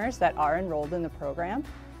 customers that are enrolled in the program.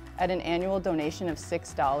 At an annual donation of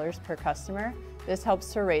 $6 per customer, this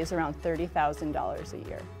helps to raise around $30,000 a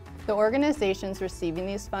year. The organizations receiving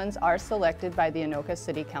these funds are selected by the Anoka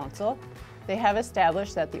City Council. They have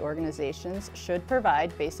established that the organizations should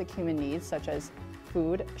provide basic human needs such as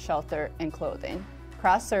food, shelter, and clothing.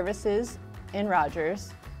 Cross Services in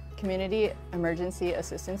Rogers, Community Emergency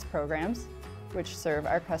Assistance Programs, which serve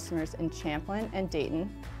our customers in Champlin and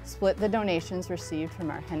Dayton, split the donations received from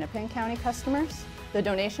our Hennepin County customers. The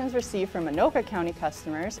donations received from Anoka County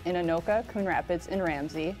customers in Anoka, Coon Rapids, and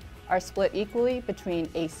Ramsey are split equally between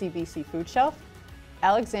ACBC Food Shelf,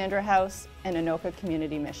 Alexandra House, and Anoka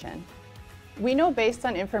Community Mission. We know based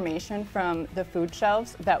on information from the food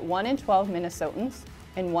shelves that 1 in 12 Minnesotans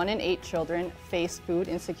and 1 in 8 children face food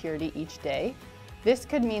insecurity each day. This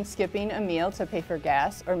could mean skipping a meal to pay for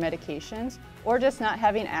gas or medications, or just not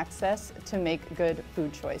having access to make good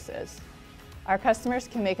food choices. Our customers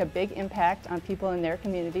can make a big impact on people in their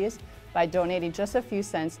communities by donating just a few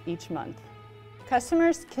cents each month.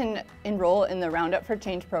 Customers can enroll in the Roundup for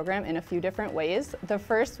Change program in a few different ways. The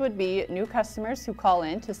first would be new customers who call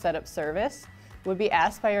in to set up service would be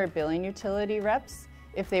asked by our billing utility reps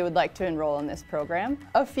if they would like to enroll in this program.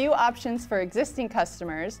 A few options for existing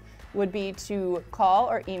customers would be to call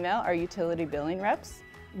or email our utility billing reps,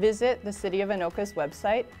 visit the City of Anoka's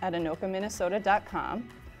website at anokaminnesota.com,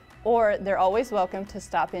 or they're always welcome to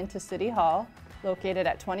stop into City Hall, located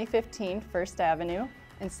at 2015 First Avenue,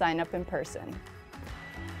 and sign up in person.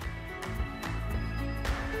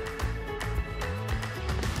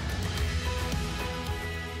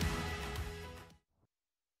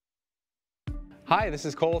 Hi, this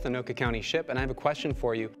is Cole with Anoka County SHIP, and I have a question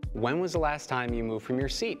for you. When was the last time you moved from your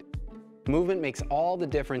seat? Movement makes all the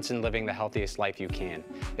difference in living the healthiest life you can,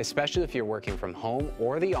 especially if you're working from home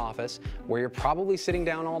or the office where you're probably sitting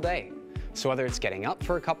down all day. So whether it's getting up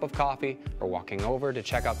for a cup of coffee or walking over to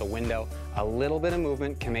check out the window, a little bit of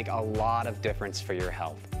movement can make a lot of difference for your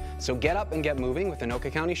health. So get up and get moving with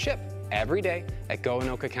Anoka County SHIP every day at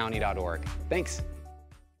goanokacounty.org. Thanks.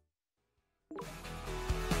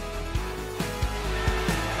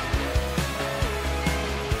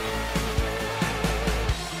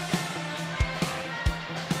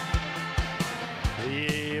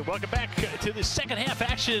 Welcome back to the second half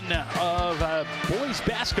action of boys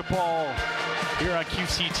basketball here on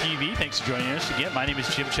QCTV. Thanks for joining us again. My name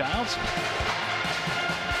is Jim Childs.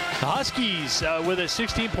 The Huskies with a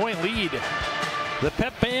 16-point lead. The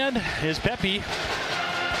pep band is peppy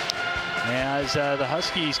as the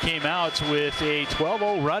Huskies came out with a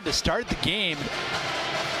 12-0 run to start the game.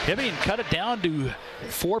 Hibbing cut it down to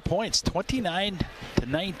 4 points, 29-19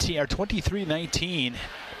 or 23-19.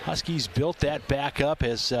 Huskies built that back up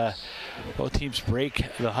as both teams break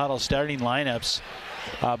the huddle. Starting lineups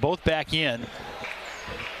both back in.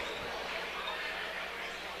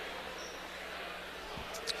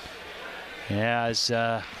 As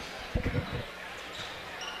the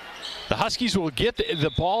Huskies will get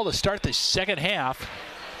the ball to start the second half.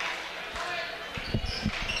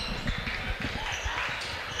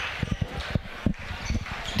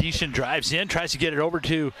 Deason drives in, tries to get it over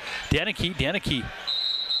to Danicke. Danicke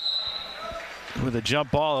with a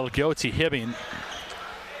jump ball, it'll go to Hibbing.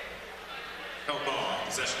 No ball,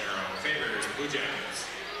 possession arrow favors Blue Jackets.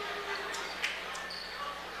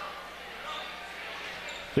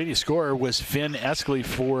 leading scorer was Finn Eskley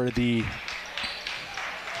for the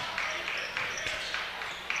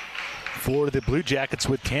Blue Jackets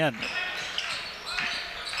with 10.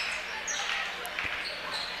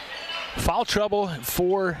 Foul trouble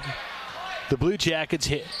for the Blue Jackets.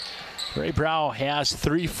 Ray Brow has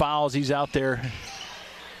 3 fouls. He's out there.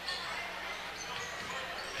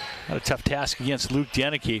 Not a tough task against Luke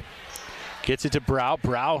Deneke. Gets it to Brow.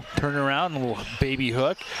 Brow turn around, a little baby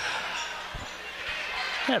hook.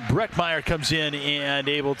 And Breckmeyer comes in and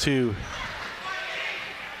able to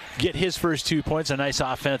get his first 2 points. A nice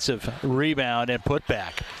offensive rebound and put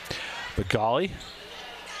back. Bagali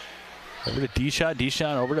over to Deshawn.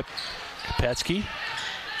 Deshawn over to Kopetsky.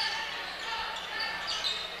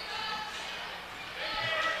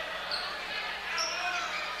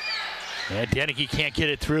 And Deneke can't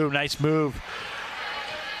get it through. Nice move.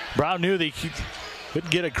 Brown knew they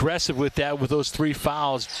couldn't get aggressive with that with those 3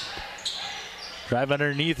 fouls. Drive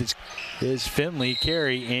underneath is Finley.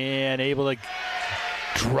 Carey and able to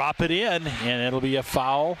drop it in, and it'll be a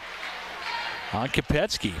foul on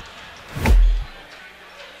Kopetsky.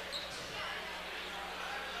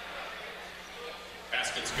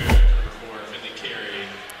 Basket's good. Number 4, Finley Carey.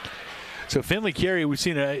 So Finley Carey, we've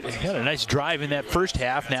seen had a nice drive in that first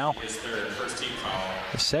half now. His third, first team foul.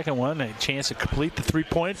 The second one, a chance to complete the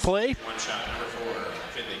 3-point play. 1 shot, number 4,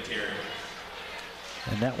 Finley Carey.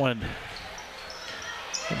 And that one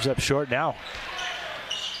comes up short now.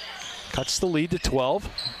 Cuts the lead to 12.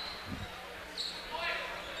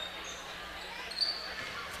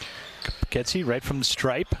 Ketzi right from the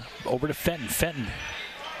stripe over to Fenton. Fenton.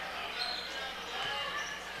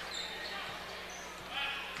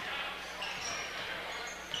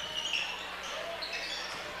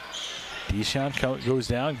 Deshawn goes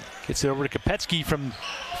down, gets it over to Kopetsky from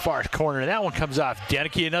far corner. That one comes off.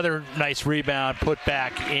 Deneke, another nice rebound, put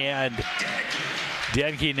back, and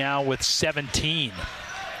Deneke now with 17.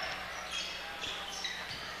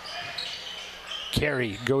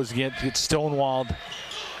 Carey goes again, gets stonewalled.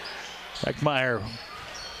 Breckmeyer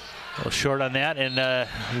a little short on that, and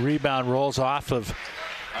rebound rolls off of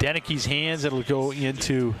Deneke's hands. It'll go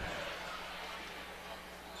into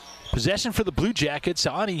possession for the Blue Jackets.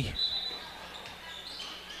 Ani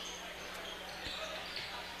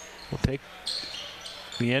will take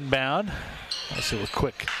the inbound. Also a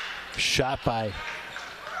quick shot by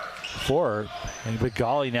Forer, and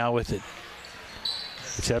Bagali now with it.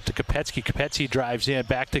 It's up to Kopetsky. Kopetsky drives in,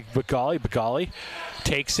 back to Bagali. Bagali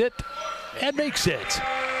takes it and makes it.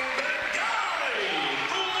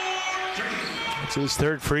 It's his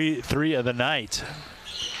third three of the night.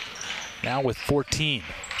 Now with 14.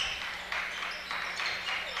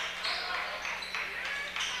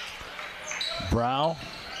 Brow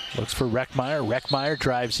looks for Reckmeyer. Reckmeyer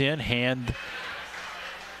drives in, hand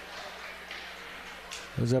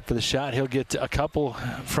goes up for the shot. He'll get a couple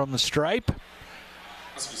from the stripe.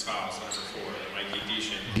 Huskies fouls, number 4, Mikey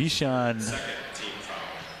Deshawn second team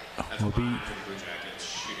foul. That's will be. Blue Jackets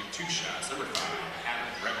shooting 2 shots. Number 5,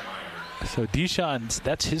 Adam Reckmeyer. So Deshawn,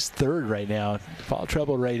 that's his third right now. Foul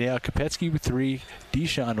trouble right now. Kopetsky with 3,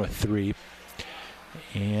 Deshawn with 3,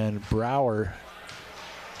 and Brower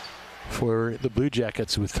for the Blue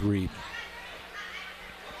Jackets with 3.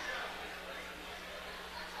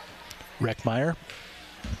 Reckmeyer.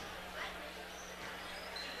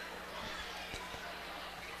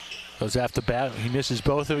 Goes off the bat. He misses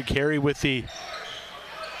both of them. Carey with the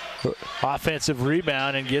offensive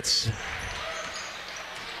rebound and gets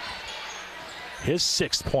his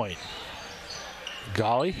 6th point.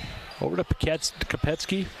 Golly over to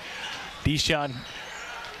Kopetsky. Deshawn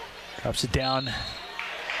drops it down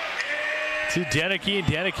to Deneke, and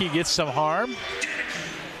Deneke gets some harm.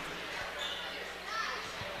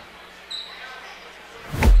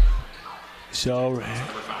 So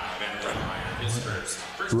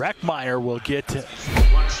Reckmeyer will get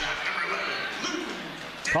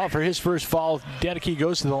call for his first foul. Deneke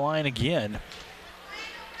goes to the line again.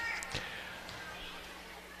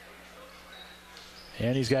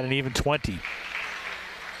 And he's got an even 20.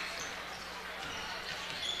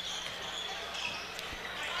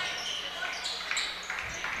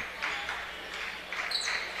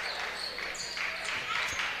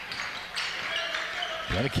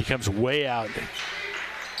 Deneke comes way out.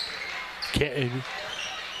 Carey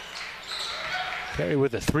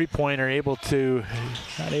with a 3-pointer,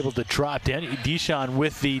 not able to drop. Deshawn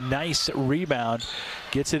with the nice rebound,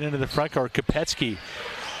 gets it into the front court. Kopetsky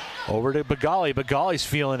over to Bagali. Bagali's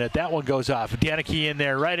feeling it. That one goes off. Deneke in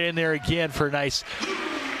there, right in there again for a nice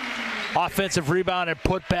offensive rebound and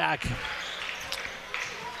put back.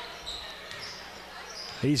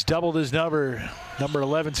 He's doubled his number. Number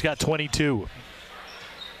 11's got 22.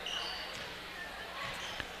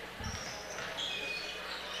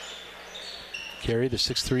 Carey, the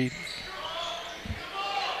 6'3"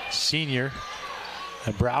 senior.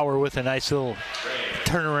 And Brower with a nice little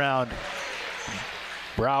turnaround.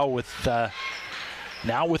 Brow with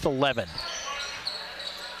now with 11.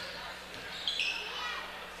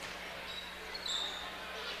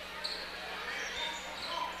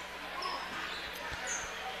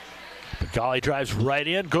 Golly drives right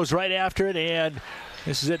in, goes right after it, and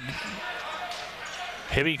this is it.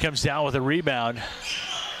 Hibbing comes down with a rebound.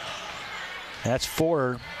 That's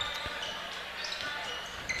 4.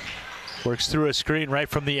 Works through a screen right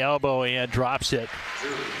from the elbow and drops it.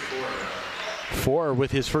 4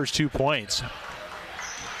 with his first 2 points.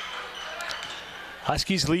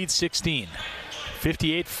 Huskies lead 16.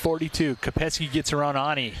 58-42. Kopetsky gets around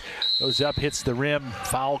Ani. Goes up, hits the rim.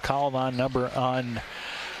 Foul called on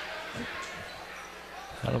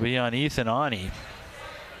that'll be on Ethan Ani,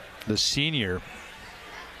 the senior.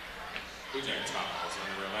 Blue Jackets fouls on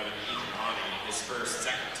number 11, Ethan Ani, his first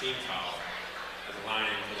second team foul at the line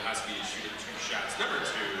for the Huskies, shooting 2 shots. Number 2,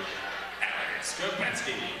 Alex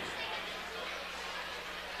Kopetsky.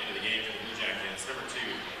 Into the game for the Blue Jackets, number 2,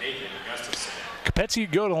 Nathan Gustafson.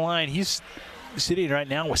 Kopetsky go to line. He's sitting right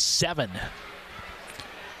now with 7,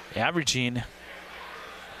 averaging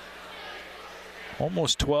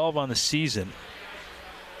almost 12 on the season.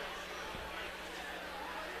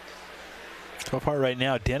 So far right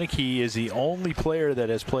now, Deneke is the only player that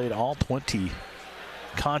has played all 20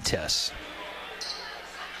 contests.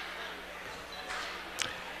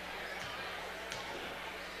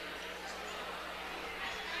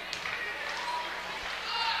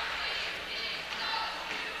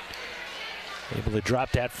 Able to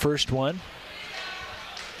drop that first one.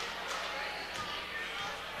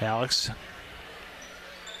 Alex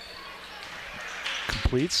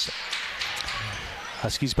completes.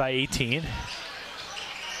 Huskies by 18.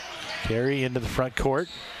 Carey into the front court.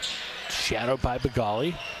 Shadowed by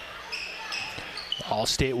Begali.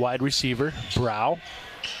 All-state wide receiver, Brow.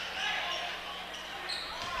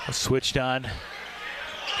 Switched on.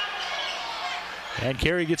 And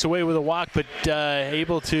Carey gets away with a walk, but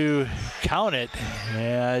able to count it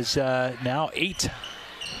as now 8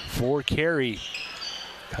 for Carey.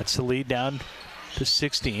 Cuts the lead down to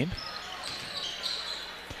 16.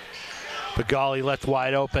 Begali left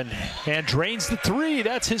wide open and drains the 3.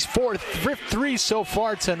 That's his 4th 3 so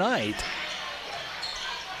far tonight.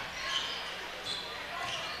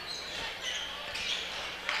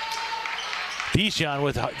 Dijon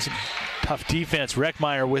with tough defense.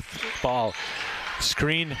 Reckmeyer with ball.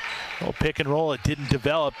 Screen, little pick and roll. It didn't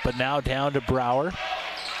develop, but now down to Brower.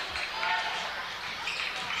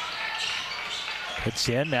 It's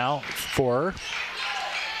in now, 4.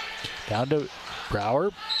 Down to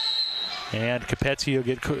Brower. And Kopetsky will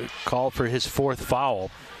get called for his 4th foul.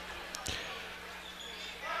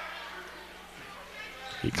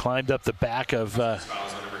 He climbed up the back of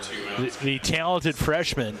the talented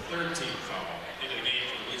freshman. 13th foul into the game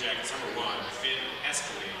for the Blue Jackets, number 1, Finn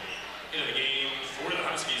Escalade. Into the game for the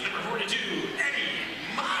Huskies, number 42,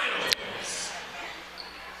 Eddie Miles.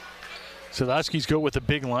 So the Huskies go with a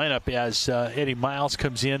big lineup as Eddie Miles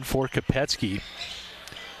comes in for Kopetsky.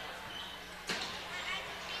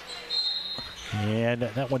 And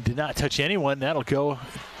that one did not touch anyone. That'll go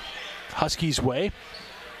Huskies' way.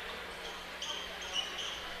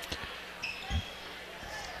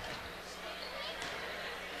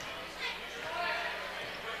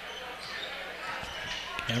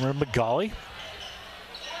 Cameron Begali.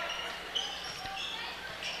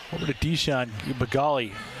 Over to Dijon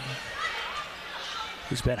Begali,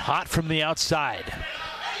 who's been hot from the outside.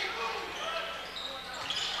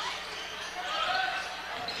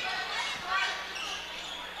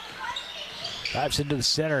 Drives into the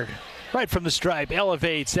center, right from the stripe,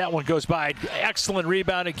 elevates. That one goes by. Excellent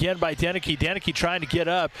rebound again by Deneke. Deneke trying to get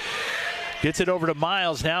up. Gets it over to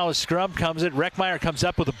Miles. Now a scrum comes in. Reckmeyer comes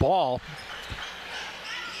up with the ball.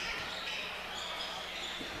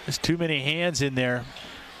 There's too many hands in there.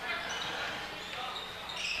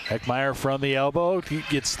 Reckmeyer from the elbow. He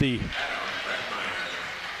gets the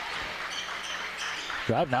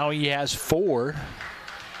drive. Now he has 4.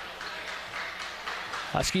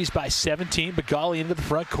 Huskies by 17. Begali into the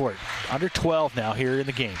front court. Under 12 now here in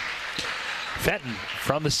the game. Fenton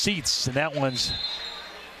from the seats, and that one's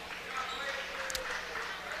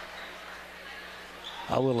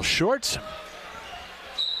a little short.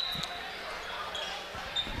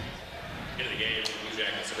 Into the game, Blue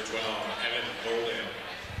Jackets, number 12, Evan Bolden.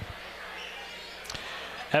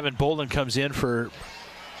 Evan Bolden comes in for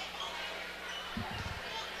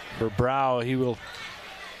Brow. He will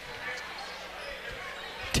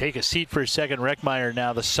take a seat for a second. Reckmeyer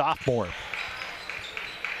now, the sophomore.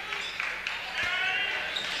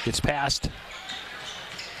 Gets past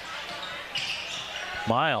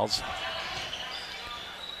Miles.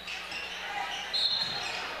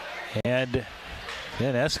 And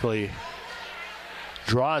then Escalay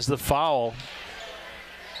draws the foul.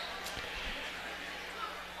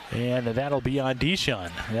 And that'll be on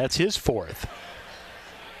Deshaun. That's his fourth.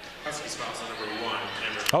 Huskies fouls on number 1.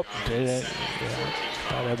 Oh,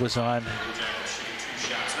 that was on.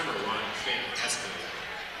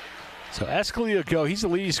 So Escalay will go. He's the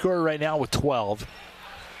leading scorer right now with 12.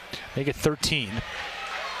 Make it 13. In the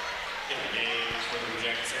game for the Blue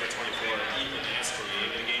Jackets, number 24, Ethan Escalay. In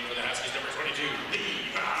the game for the Huskies, number 22,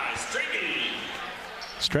 Levi Stringy.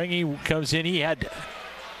 Stringy comes in. He had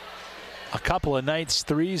a couple of nice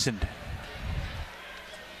threes in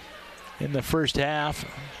the first half.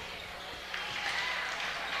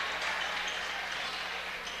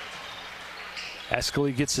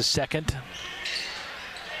 Escalay gets the second.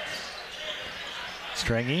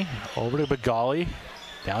 Stringy over to Bagali.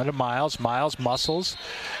 Down to Miles. Miles muscles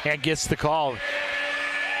and gets the call.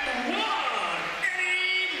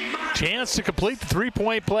 Chance to complete the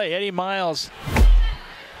three-point play. Eddie Miles.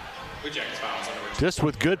 Just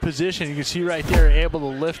with good position. You can see right there, able to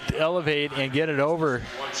lift, elevate, and get it over.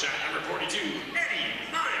 One shot, number 42, Eddie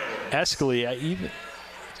Miles. Escalay.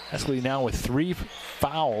 Escalay now with 3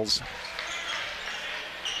 fouls.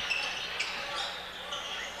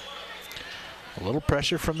 A little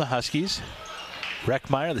pressure from the Huskies.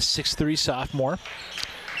 Reckmeyer, the 6'3" sophomore,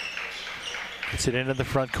 gets it into the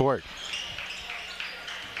front court.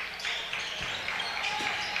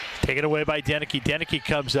 Taken away by Deneke. Deneke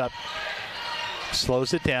comes up,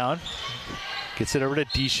 slows it down, gets it over to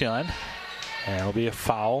Deshaun, and it'll be a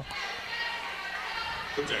foul.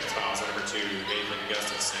 Fouls on number 2, Nathan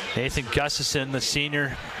Gustafson. Nathan Gustafson, the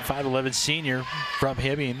senior, 5'11" senior from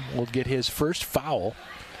Hibbing, will get his first foul.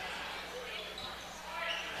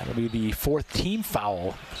 That'll be the 4th team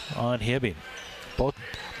foul on Hibbing.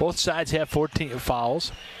 Both sides have 14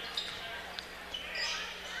 fouls.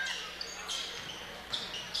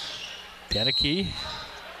 Deneke.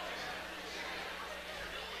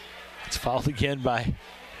 It's fouled again by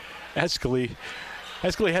Escalay.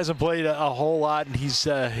 Escalay hasn't played a whole lot, and he's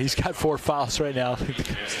got 4 fouls right now.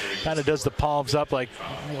 Kind of does the palms up like,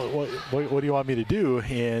 what do you want me to do?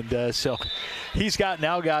 And so he's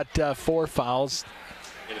now got 4 fouls.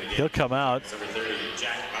 He'll come out.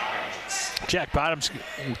 Jack Bottoms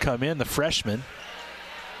will come in, the freshman.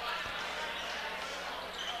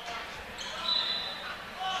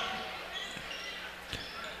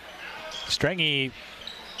 Stringy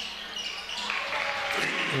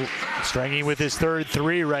with his 3rd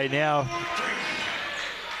 3 right now.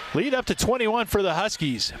 Lead up to 21 for the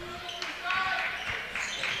Huskies.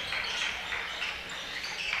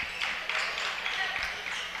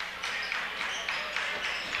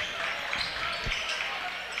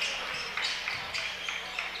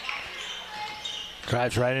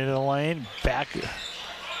 Drives right into the lane, back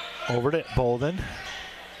over to Bolden.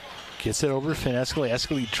 Gets it over to Finn Escalay.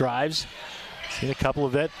 Escalay drives. Seen a couple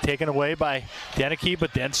of it taken away by Deneke,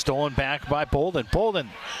 but then stolen back by Bolden. Bolden.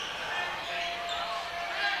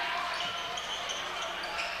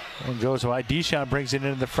 One goes wide. Deshaun brings it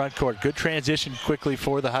into the front court. Good transition quickly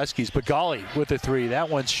for the Huskies. Bagali with the 3. That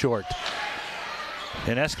one's short.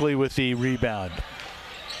 And Escalay with the rebound.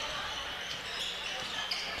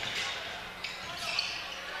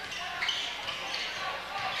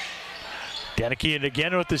 Deneke and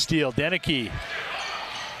again with the steal. Deneke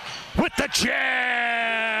with the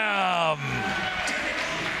jam.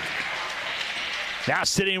 Now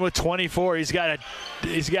sitting with 24. He's got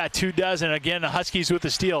 2 dozen. Again, the Huskies with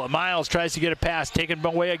the steal. Miles tries to get a pass, taken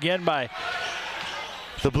away again by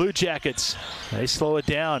the Blue Jackets. They slow it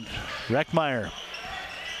down. Reckmeyer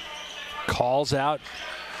calls out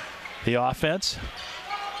the offense.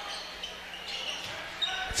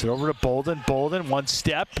 It's over to Bolden. Bolden, 1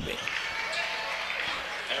 step.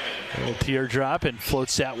 A little teardrop and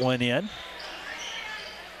floats that one in.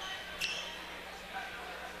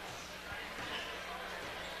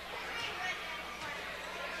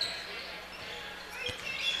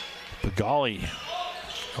 Bagali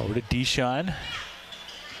over to Deshaun.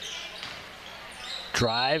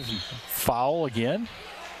 Drive, foul again.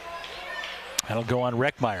 That'll go on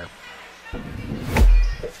Reckmeyer. Blue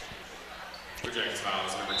Jackets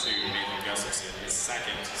fouls number 2, Nathan Gustafson, his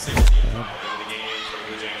 2nd 16th foul in the game for the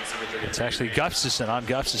Blue Jackets. Number 33. It's actually Gustafson on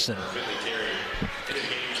Gustafson.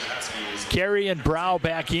 Carey and Brow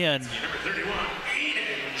back in. Number 31,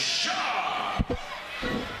 Aiden Shaw.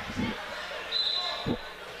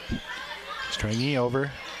 Stringy over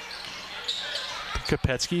to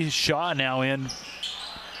Kopetsky. Shaw now in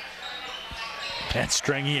And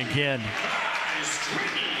Stringy again.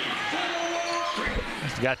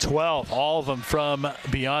 He's got 12, all of them from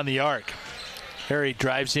beyond the arc. Harry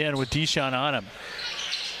drives in with Deshaun on him.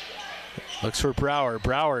 Looks for Brower.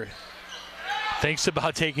 Brower thinks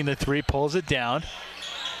about taking the three, pulls it down.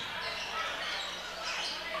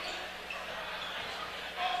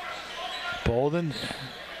 Bolden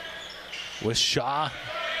with Shaw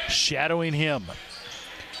shadowing him.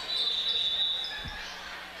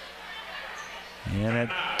 And a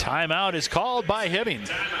timeout is called by Hibbing.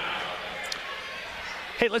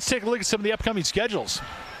 Hey, let's take a look at some of the upcoming schedules.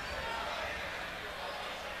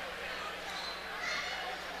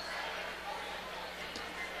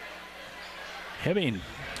 Hibbing,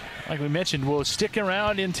 like we mentioned, will stick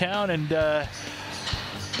around in town and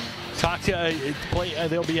talk to play.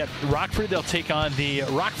 They'll be at Rockford. They'll take on the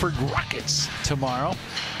Rockford Rockets tomorrow.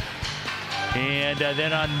 And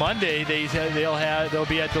then on Monday, they'll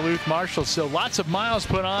be at Duluth Marshall. So lots of miles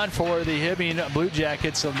put on for the Hibbing Blue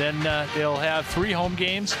Jackets. And then they'll have 3 home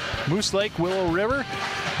games: Moose Lake, Willow River,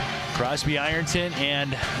 Crosby Ironton,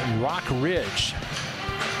 and Rock Ridge.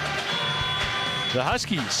 The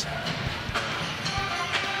Huskies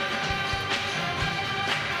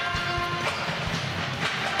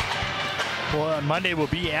on Monday will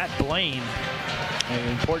be at Blaine. An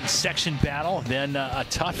important section battle, then a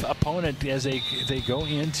tough opponent as they go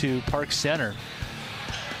into Park Center.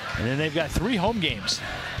 And then they've got 3 home games: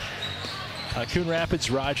 Coon Rapids,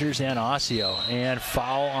 Rogers, and Osseo. And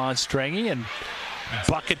foul on Stringy, and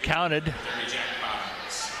bucket counted.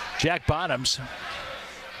 Jack Bottoms.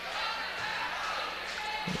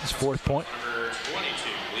 His 4th point. Number 22,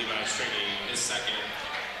 Levi Stringy, his second,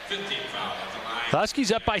 15th foul at the line.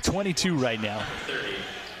 Huskies up by 22 right now. 30,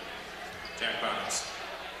 Jack Bottoms.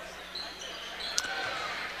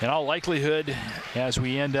 In all likelihood, as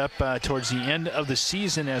we end up towards the end of the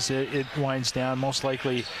season, as it winds down, most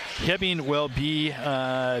likely Hibbing will be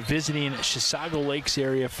visiting Chisago Lakes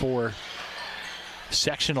area for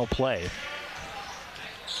sectional play.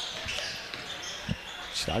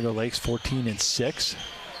 Chisago Lakes 14-6.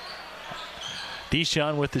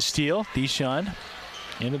 Deshaun with the steal. Deshaun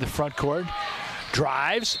into the front court,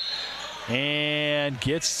 drives, and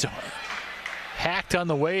gets hacked on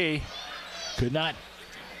the way. Could not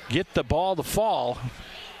get the ball to fall.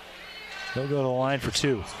 He'll go to the line for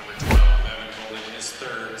 2. His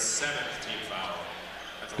third, 7th team foul.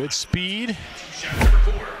 Good speed. Shot number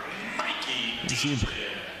 4, Mikey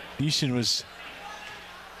Deshaun was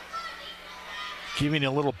giving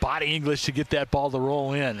a little body English to get that ball to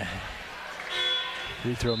roll in.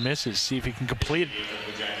 Free throw misses. See if he can complete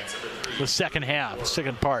the second half, the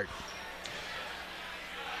second part.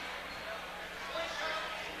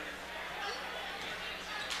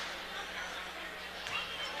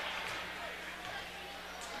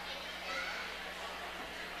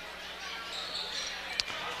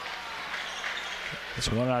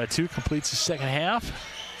 It's 1 out of 2, completes the second half.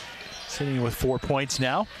 Sitting with 4 points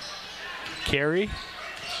now. Carey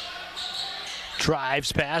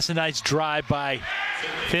drives past, a nice drive by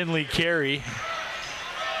Finley Carey,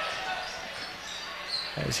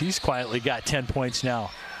 as he's quietly got 10 points now.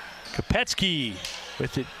 Kopetsky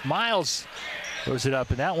with it. Miles throws it up,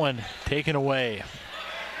 and that one taken away.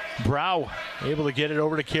 Brow able to get it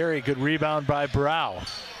over to Carey. Good rebound by Brow.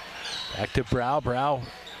 Back to Brow. Brow,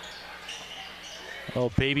 oh,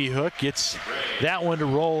 baby hook, gets that one to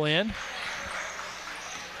roll in.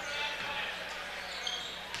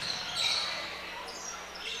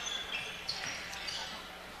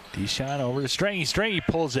 Deshaun over to Stringy. Stringy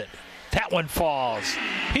pulls it. That one falls.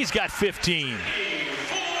 He's got 15.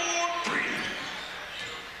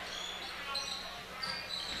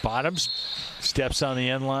 Bottoms steps on the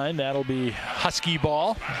end line. That'll be Husky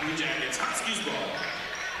ball.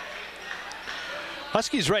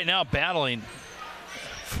 Huskies right now battling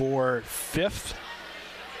for 4th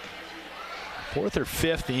or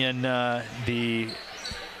 5th in the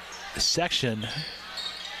section.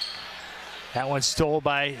 That one's stole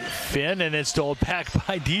by Finn, and it's stole back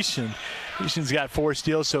by Deshaun. Deshaun's got 4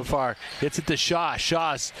 steals so far. Hits it to Shaw.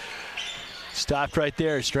 Shaw's stopped right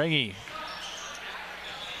there. Stringy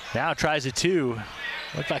now tries a 2.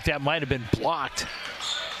 Looked like that might have been blocked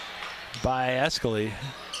by Escalay.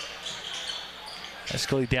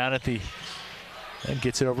 Escalay down at the, and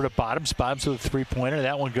gets it over to Bottoms. Bottoms with a 3-pointer.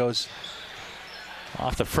 That one goes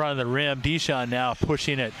off the front of the rim. Deshaun now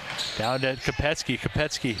pushing it down to Kopetsky.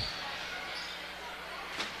 Kopetsky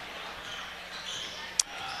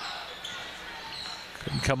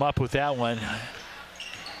couldn't come up with that one.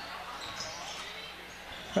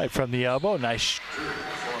 Right from the elbow. Nice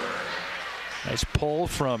pull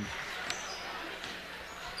from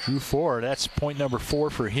Drew 4. That's point number 4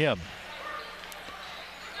 for him.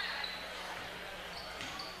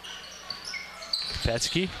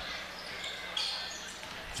 Kopetsky.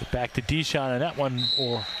 So back to Deshawn, and that one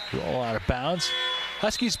will roll out of bounds.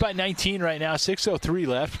 Huskies by 19 right now, 6:03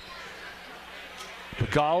 left.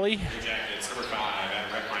 Golly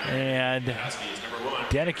and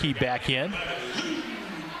Deneke back in.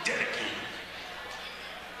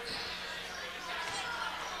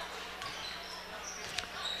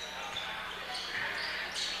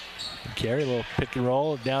 Carry a little pick and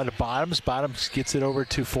roll down to Bottoms. Bottoms gets it over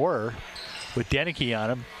to Forer with Deneke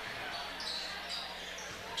on him.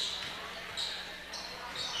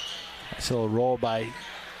 Nice little roll by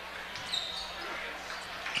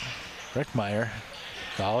Reckmeyer.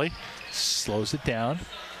 Golly slows it down.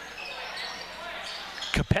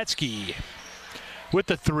 Kopetsky with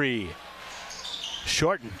the 3.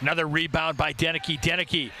 Short, another rebound by Deneke.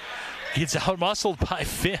 Deneke gets out-muscled by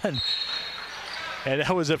Finn. And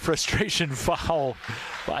that was a frustration foul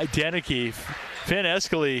by Deneke. Finn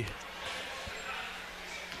Escali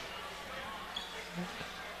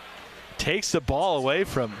takes the ball away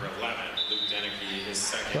from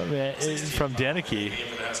Deneke.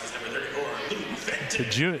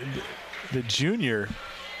 The junior.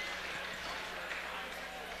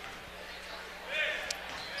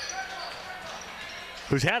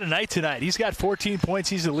 Who's had a night tonight. He's got 14 points.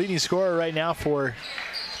 He's the leading scorer right now for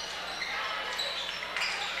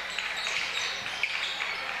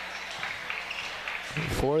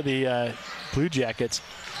the Blue Jackets.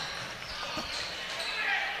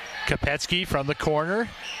 Kopetsky from the corner.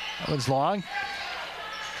 That one's long.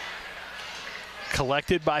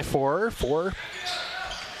 Collected by Forer. Forer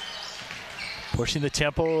pushing the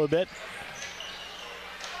tempo a little bit.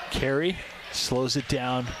 Carey slows it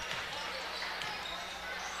down.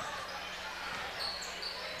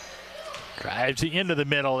 Drives it into the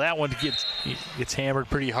middle. That one gets hammered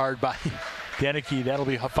pretty hard by Deneke. That'll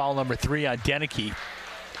be foul number 3 on Deneke.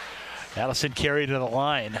 That'll send Carey to the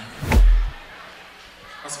line.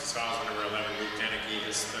 Huskies foul number 11, Luke Deneke,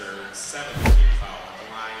 his third, 17th foul at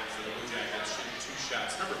the line for the Blue Jackets, shooting 2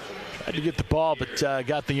 shots, number 4. Tried to get the ball, but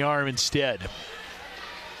got the arm instead.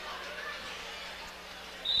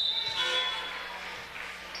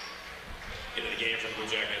 Into the game for the Blue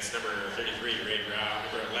Jackets, number 33, Ray Brown,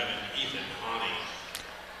 number 11, Ethan Hawning.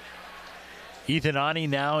 Ethan Ani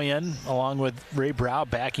now in, along with Ray Brow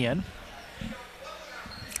back in.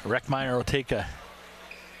 Reckmeyer will take a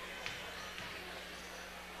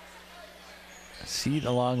seat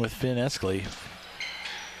along with Finn Escali.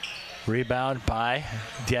 Rebound by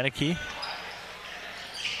Deneke.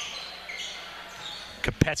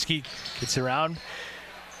 Kopetsky gets around.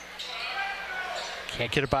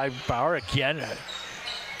 Can't get it by Bauer again.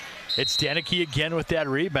 It's Deneke again with that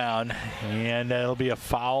rebound, and it'll be a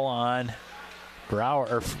foul on Brower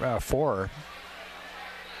or Forer.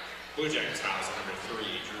 Blue Jackets fouls on number 3,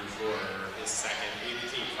 Drew Forer, his second,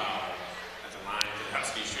 18th foul at the line for the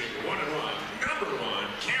Huskies, shooting 1-1. Number 1,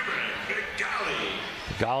 Cameron Golly.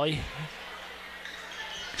 Golly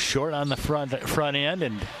short on the front end,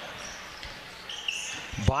 and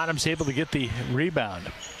Bottom's able to get the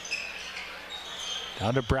rebound.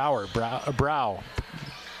 Down to Brow.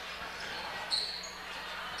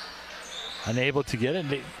 Unable to get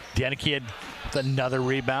it. Deneke had another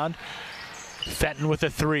rebound. Fenton with a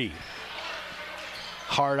 3.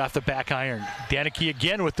 Hard off the back iron. Deneke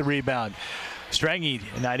again with the rebound. Strange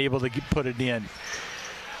not able to put it in.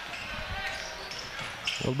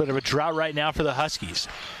 A little bit of a drought right now for the Huskies.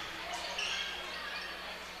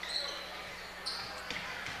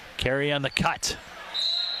 Carey on the cut.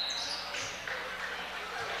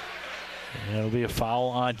 And it'll be a foul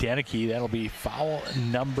on Deneke. That'll be foul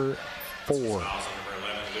number 4. Fouls on number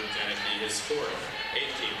 11, Luke Deneke, his 4th,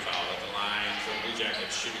 18th foul at the line for the Blue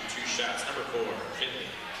Jackets, shooting 2 shots. Number 4, Finley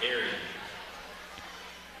Carey.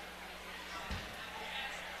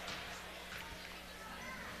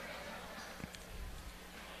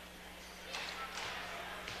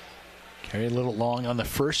 Carey a little long on the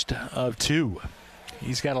first of 2.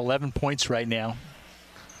 He's got 11 points right now.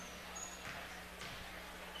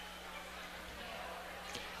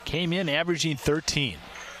 Came in averaging 13.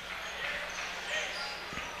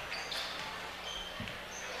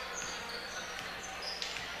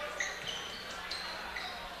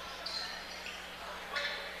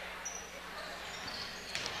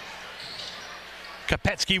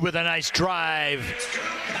 Kopetsky with a nice drive.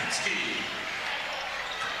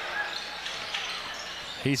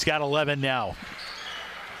 He's got 11 now.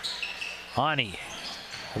 Ani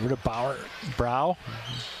over to Brow.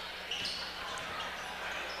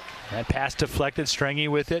 That pass deflected. Strange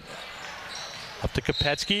with it. Up to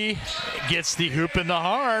Kopetsky. Gets the hoop in the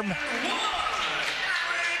arm.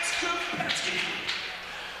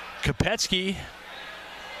 Kopetsky.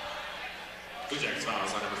 Blue Jackets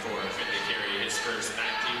fouls on number 4. Finley Carey, his first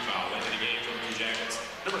 19th foul into the game for the Blue Jackets.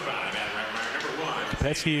 Number 5, Adam Reckmeyer. Number 1.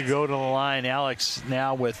 Kopetsky go to the line. Alex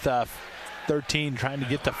now with 13, trying to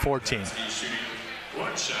get to 14. He's shooting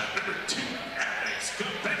one shot. Number 2, Alex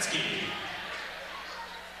Kopetsky.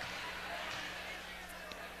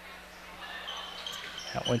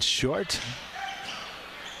 That one's short.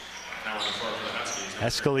 Now on the floor for the Huskies.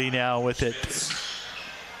 Escali now with it.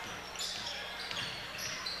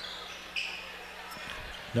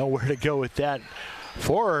 Nowhere to go with that.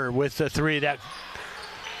 4 with the 3. That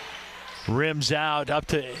rims out up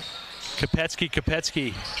to Kopetsky.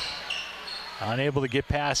 Kopetsky unable to get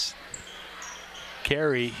past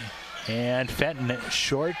Carey. And Fenton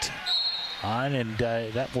short on, and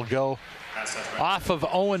that will go off of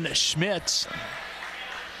Owen Schmitz.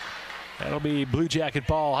 That'll be Blue Jacket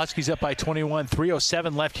ball. Huskies up by 21.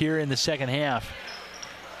 3:07 left here in the second half.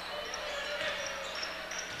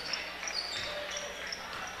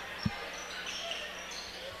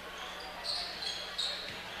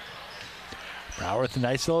 Brower with a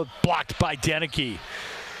nice little blocked by Deneke.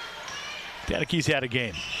 Deneke's had a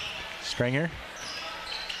game. Stringer.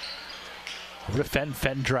 Over to Fenton.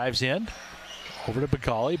 Fenton drives in. Over to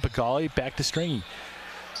Bagali. Bagali back to Stringy.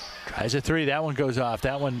 Tries a 3. That one goes off.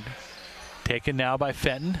 That one taken now by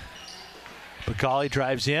Fenton. Bagali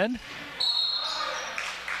drives in.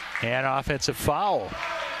 And offensive foul.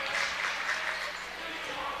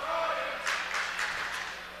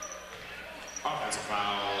 Offensive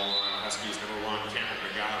foul on Huskies number 1, Cameron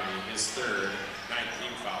Bagali, his third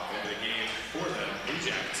 19th foul into the game for the Blue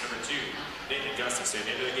Jackets. Number 2, Nathan Gustafson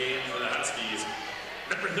into the game for the Huskies.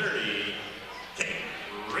 Number 30,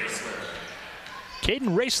 Caden Raisler.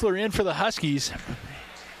 Caden Raisler in for the Huskies.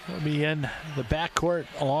 He'll be in the backcourt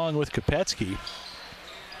along with Kopetsky.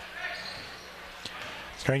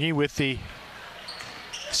 Stringy with the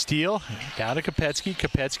steal. Down to Kopetsky.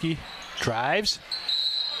 Kopetsky drives.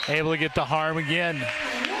 Able to get the harm again.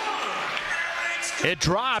 It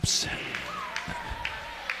drops.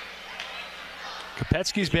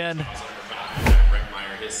 Kopetsky's been.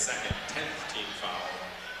 Reckmeyer, his second 10th team foul.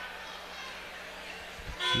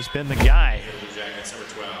 He's been the guy. Blue Jackets number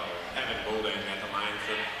 12, Evan Bolden at the line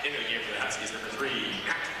for into the game for the Huskies. Number 3,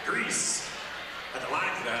 Matt Grease at the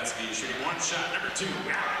line for the Huskies, shooting one shot. Number 2,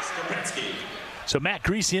 Alex Kopetsky. So Matt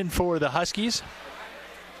Grease in for the Huskies,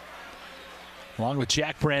 along with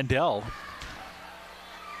Jack Brandell.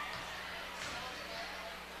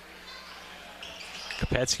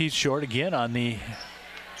 Kopetsky's short again on the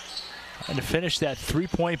trying to finish that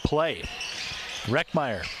 3-point play.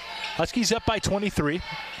 Reckmeyer. Huskies up by 23.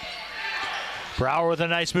 Brower with a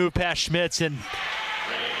nice move past Schmitz and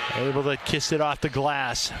able to kiss it off the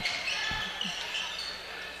glass.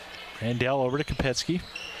 Brandell over to Kopetsky.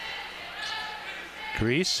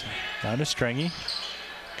 Grease down to Stringy.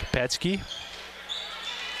 Kopetsky.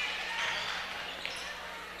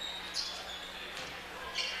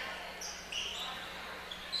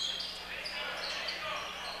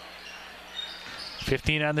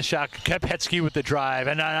 .15 on the shot. Kopetsky with the drive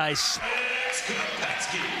and a nice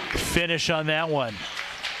finish on that one.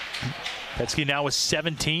 Kopetsky now with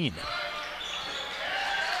 17.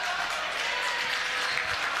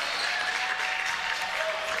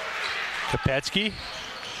 Kopetsky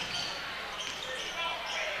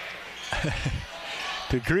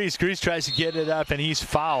to Grease. Grease tries to get it up and he's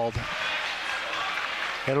fouled.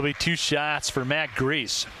 It'll be 2 shots for Matt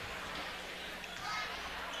Grease.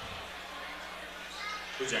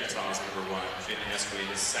 Blue Jackets fouls number 1, Finn Escalade,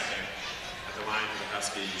 his second at the line for the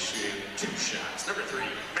Huskies, shooting 2 shots. Number 3,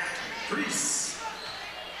 Matt Grease.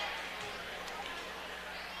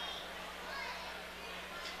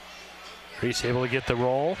 Grease able to get the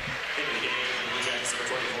roll. Into the game for the Blue Jackets, number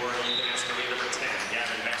 24, Finn Escalade, number 10,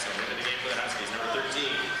 Gavin Bexel. Into the game for the Huskies, number 13,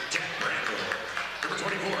 Jack Brandel. Number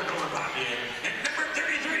 24, Nolan Popier. And number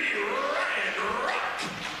 33, Ryan Rock.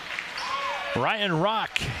 Ryan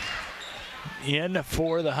Rock in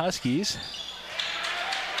for the Huskies.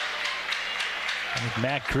 With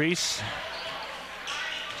Matt Grease.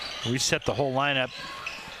 Reset the whole lineup.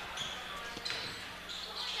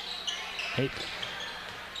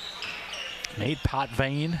 Nate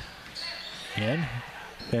Potvane in.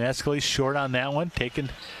 Van Escalade short on that one.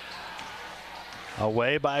 Taken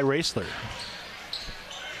away by Raisler.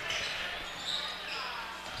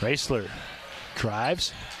 Raisler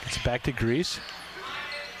drives. Gets it back to Grease.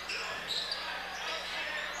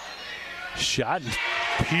 Shot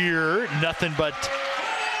pure, nothing but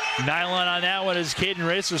Nylon on that one as Caden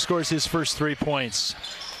Racer scores his first 3 points.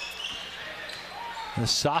 The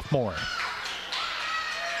sophomore.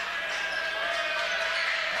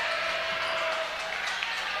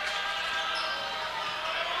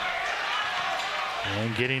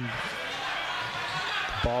 And getting the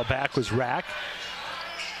ball back was Rack.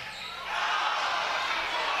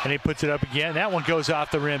 And he puts it up again. That one goes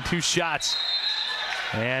off the rim. 2 shots.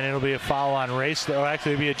 And it'll be a foul on Race. It'll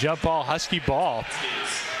actually be a jump ball, Husky ball.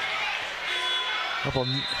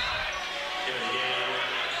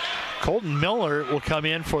 Colton Miller will come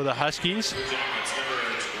in for the Huskies.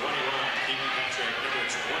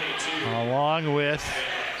 Along with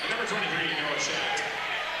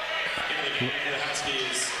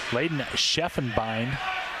Layden Scheffenbein.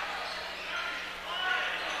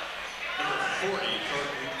 Number 40,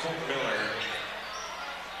 Colton Miller.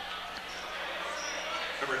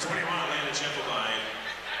 Number 21, Landon Scheffenbein.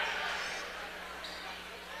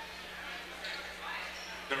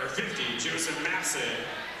 Number 50, Joseph Masson.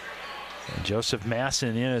 And Joseph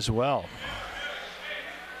Masson in as well.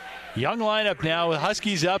 Young lineup now with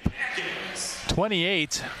Huskies up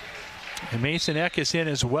 28. And Mason Eckes in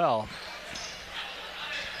as well.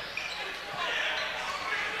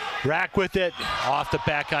 Rack with it, off the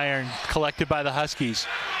back iron, collected by the Huskies.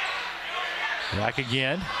 Rack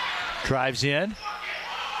again, drives in.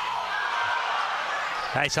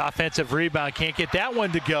 Nice offensive rebound, can't get that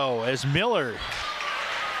one to go as Miller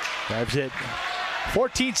drives it.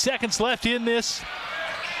 14 seconds left in this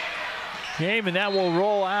game, and that will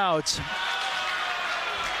roll out.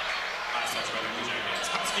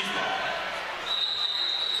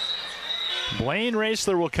 Blaine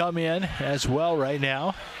Raisler will come in as well right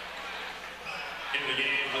now. In the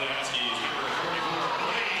game for the Huskies, number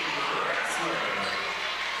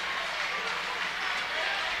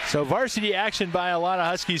 44, So varsity action by a lot of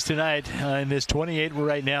Huskies tonight in this 28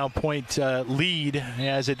 right now point lead,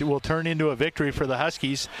 as it will turn into a victory for the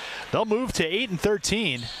Huskies. They'll move to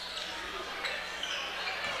 8-13.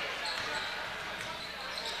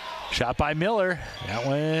 Shot by Miller. That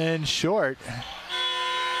one short.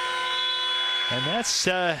 And that's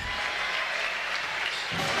it.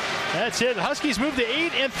 Huskies move to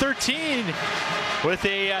 8-13 with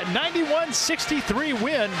a 91-63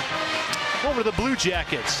 win over the Blue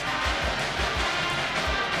Jackets.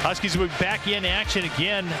 Huskies will be back in action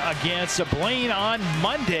again against Blaine on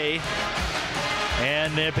Monday.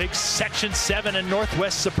 And a big Section 7 and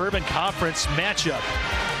Northwest Suburban Conference matchup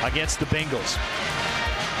against the Bengals.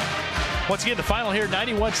 Once again, the final here,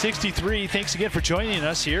 91-63. Thanks again for joining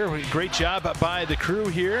us here. Great job by the crew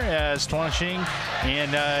here as Tuanashing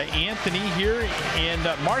and Anthony here. And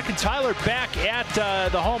Mark and Tyler back at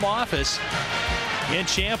the home office in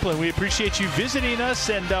Champlin. We appreciate you visiting us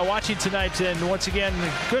and watching tonight. And once again,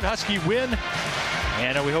 good Husky win.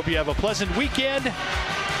 And we hope you have a pleasant weekend.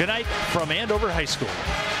 Good night from Andover High School.